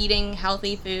habit of eating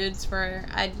healthy foods for,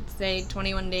 I'd say,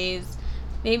 21 days,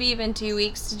 maybe even 2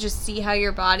 weeks, to just see how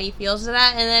your body feels to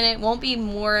that. And then it won't be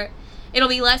more... It'll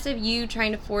be less of you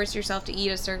trying to force yourself to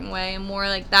eat a certain way, and more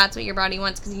like that's what your body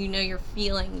wants because you know you're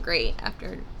feeling great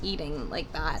after eating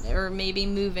like that, or maybe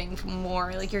moving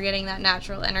more, like you're getting that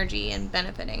natural energy and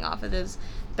benefiting off of those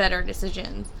better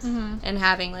decisions, and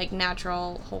having, like,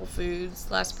 natural whole foods,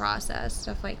 less processed,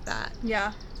 stuff like that.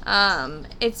 Yeah.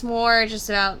 It's more just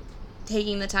about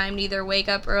taking the time to either wake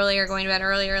up early or going to bed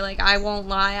earlier. Like, I won't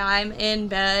lie, I'm in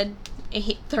bed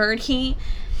 8:30.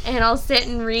 And I'll sit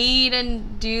and read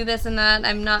and do this and that.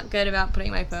 I'm not good about putting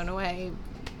my phone away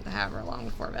however long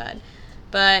before bed.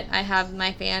 But I have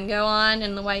my fan go on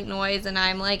and the white noise, and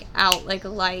I'm, like, out like a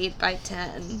light by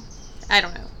 10. I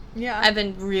don't know. Yeah. I've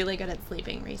been really good at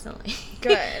sleeping recently.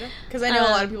 Good. Because I know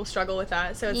a lot of people struggle with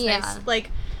that. So it's nice.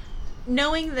 Like,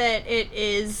 knowing that it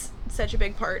is such a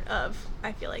big part of,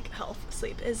 I feel like, health.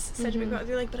 Sleep is such a big part.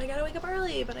 You're like, but I gotta wake up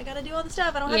early, but I gotta do all the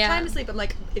stuff. I don't have time to sleep. I'm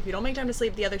like, if you don't make time to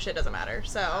sleep, the other shit doesn't matter.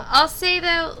 So I'll say,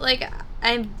 though, like,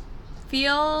 I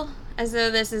feel as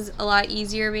though this is a lot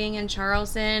easier being in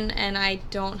Charleston, and I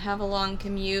don't have a long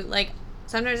commute. Like,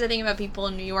 sometimes I think about people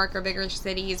in New York or bigger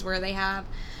cities where they have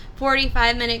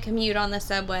 45-minute commute on the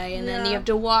subway, and then you have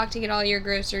to walk to get all your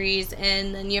groceries,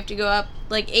 and then you have to go up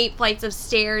like 8 flights of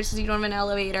stairs because you don't have an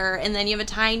elevator, and then you have a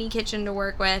tiny kitchen to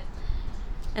work with,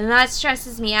 and that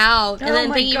stresses me out. And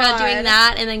then thinking about doing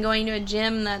that, and then going to a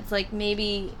gym that's like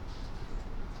maybe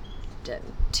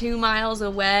 2 miles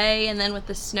away, and then with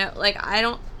the snow, like,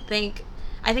 I think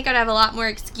I'd have a lot more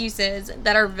excuses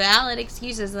that are valid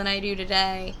excuses than I do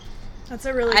today. That's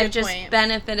a really good point. I've just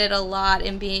benefited a lot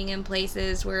in being in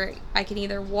places where I can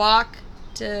either walk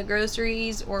to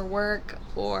groceries or work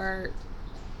or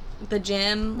the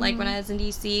gym. Like when I was in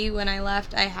DC, when I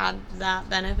left, I had that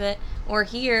benefit. Or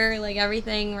here, like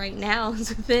everything right now is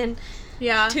within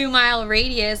 2-mile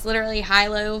radius, literally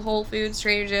high-low, Whole Foods,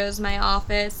 Trader Joe's, my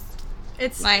office,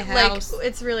 my house. Like,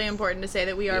 it's really important to say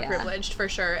that we are privileged for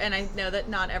sure. And I know that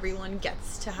not everyone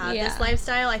gets to have this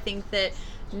lifestyle. I think that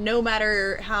no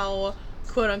matter how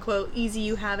quote-unquote easy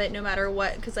you have it, no matter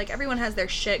what, because like everyone has their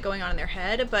shit going on in their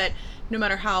head, but no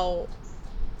matter how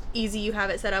easy you have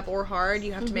it set up or hard,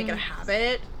 you have to make it a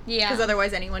habit, because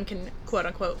otherwise anyone can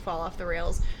quote-unquote fall off the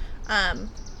rails.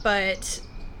 But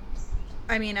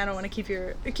I mean, I don't want to keep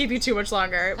you too much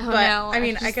longer, I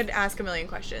mean, I could ask a million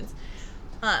questions.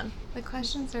 The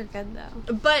questions are good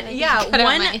though. But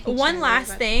one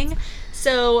last thing.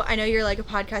 So I know you're like a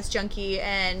podcast junkie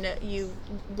and you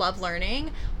love learning.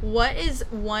 What is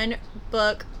one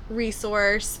book,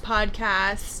 resource,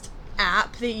 podcast,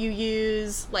 app that you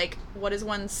use? Like, what is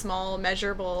one small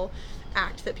measurable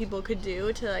act that people could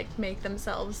do to like make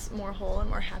themselves more whole and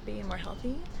more happy and more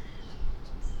healthy?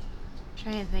 I'm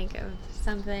trying to think of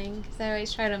something because I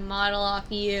always try to model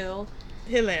off you.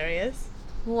 Hilarious.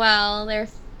 Well,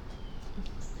 that's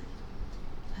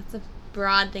a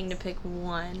broad thing to pick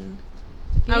one.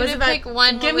 I was about to pick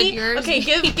one. Give me yours. Okay,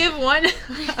 give one.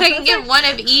 I can give one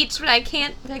of each, but I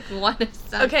can't pick one of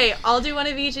something. Okay, I'll do one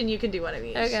of each, and you can do one of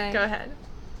each. Okay, go ahead.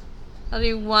 I'll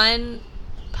do one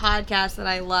podcast that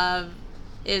I love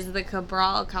is the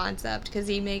Cabral Concept, because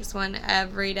he makes one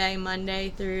every day,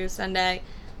 Monday through Sunday.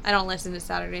 I don't listen to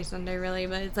Saturday, Sunday really,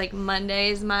 but it's like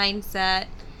Monday's mindset.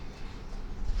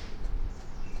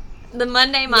 The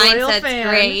Monday mindset's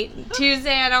great.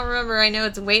 Tuesday, I don't remember. I know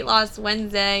it's Weight Loss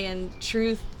Wednesday and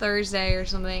Truth Thursday or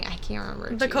something. I can't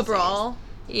remember. The Cabral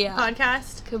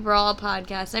podcast? Cabral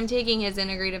podcast. I'm taking his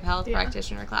integrative health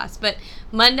practitioner class. But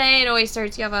Monday, it always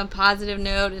starts you off on a positive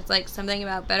note. It's like something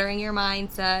about bettering your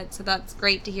mindset. So that's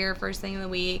great to hear first thing of the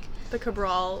week. The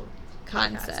Cabral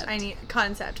Concept. I need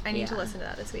to listen to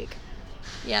that this week.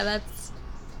 Yeah, that's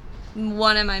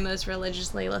one of my most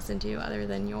religiously listened to other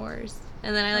than yours.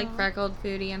 And then I like Freckled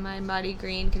Foodie and Mind Body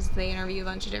Green because they interview a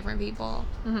bunch of different people.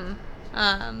 Mm-hmm.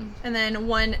 And then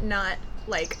one not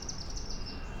like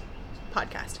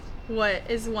podcast. What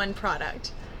is one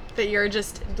product that you're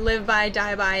just live by,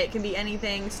 die by? It can be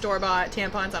anything, store-bought,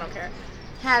 tampons, I don't care.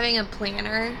 Having a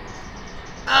planner.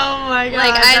 Oh my god,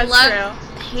 like I love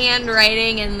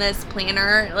handwriting in this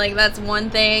planner. Like that's one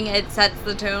thing. It sets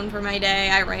the tone for my day.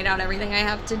 I write out everything I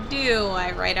have to do.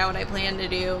 I write out what I plan to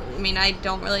do. I mean, I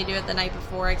don't really do it the night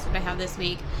before, except I have this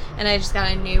week. And I just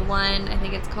got a new one. I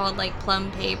think it's called like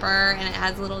Plum Paper, and it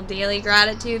has a little daily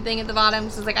gratitude thing at the bottom.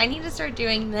 So it's like I need to start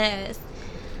doing this.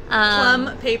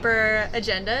 Plum Paper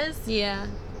agendas. Yeah.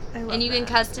 I love and you can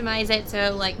customize it.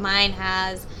 So like mine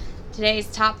has today's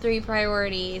top 3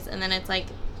 priorities, and then it's like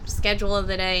schedule of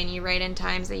the day, and you write in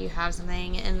times that you have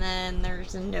something, and then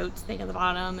there's a notes thing at the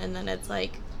bottom, and then it's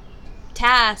like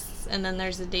tasks, and then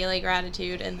there's a daily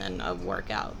gratitude, and then a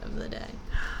workout of the day.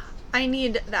 I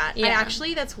need that. Yeah.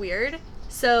 That's weird.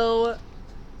 So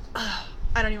I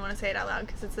don't even want to say it out loud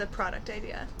because it's a product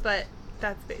idea, but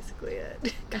that's basically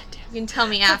it. God damn. You can tell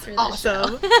me after this.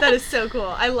 Awesome. That is so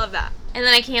cool. I love that. And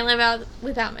then I can't live out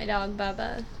without my dog,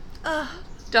 Bubba.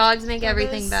 Dogs make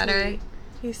everything better. Sweet.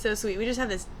 He's so sweet. We just have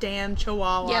this damn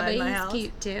chihuahua in my house. Yeah, but he's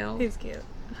cute too. He's cute.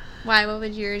 Why? What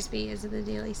would yours be? Is it the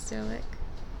Daily Stoic?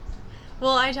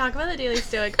 Well, I talk about the Daily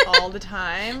Stoic all the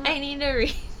time. I need to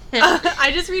read it.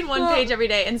 I just read one page every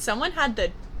day, and someone had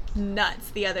the nuts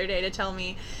the other day to tell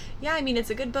me, yeah, I mean, it's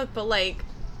a good book, but like,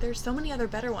 there's so many other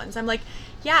better ones. I'm like,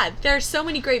 yeah, there's so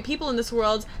many great people in this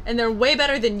world, and they're way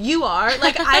better than you are.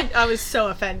 Like, I was so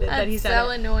offended that he said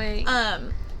so annoying.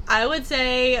 I would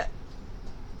say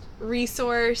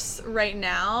resource right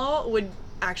now would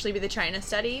actually be the China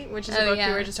Study, which is a book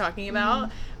we were just talking about.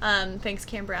 Thanks,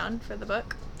 Cam Brown, for the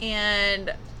book.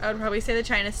 And I would probably say the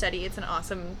China Study. It's an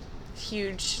awesome,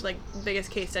 huge, like,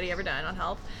 biggest case study ever done on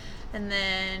health. And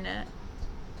then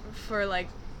for, like,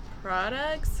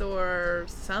 products or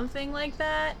something like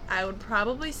that, I would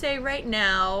probably say right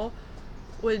now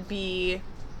would be...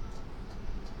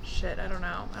 Shit, I don't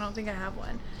know. I don't think I have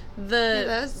one.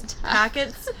 The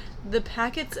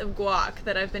packets of guac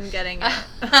that I've been getting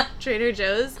at Trader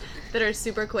Joe's that are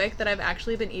super quick, that I've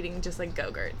actually been eating just like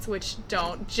Go-Gurts, which,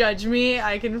 don't judge me,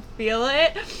 I can feel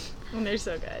it, and they're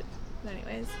so good.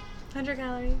 Anyways, 100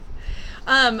 calories.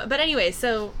 But anyway,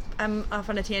 so I'm off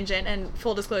on a tangent, and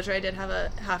full disclosure, I did have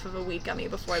a half of a wheat gummy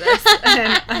before this,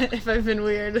 and if I've been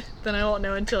weird, then I won't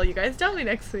know until you guys tell me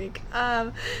next week.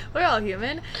 We're all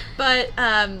human, but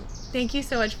thank you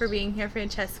so much for being here,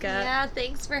 Francesca. Yeah,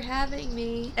 thanks for having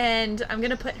me. And I'm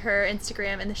going to put her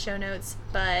Instagram in the show notes,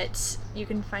 but you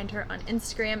can find her on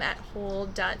Instagram at whole.chs.living,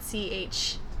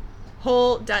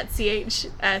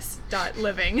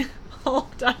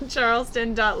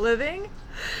 whole.charleston.living.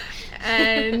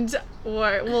 And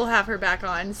we'll have her back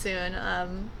on soon.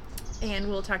 And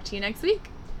we'll talk to you next week.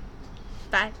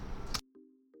 Bye.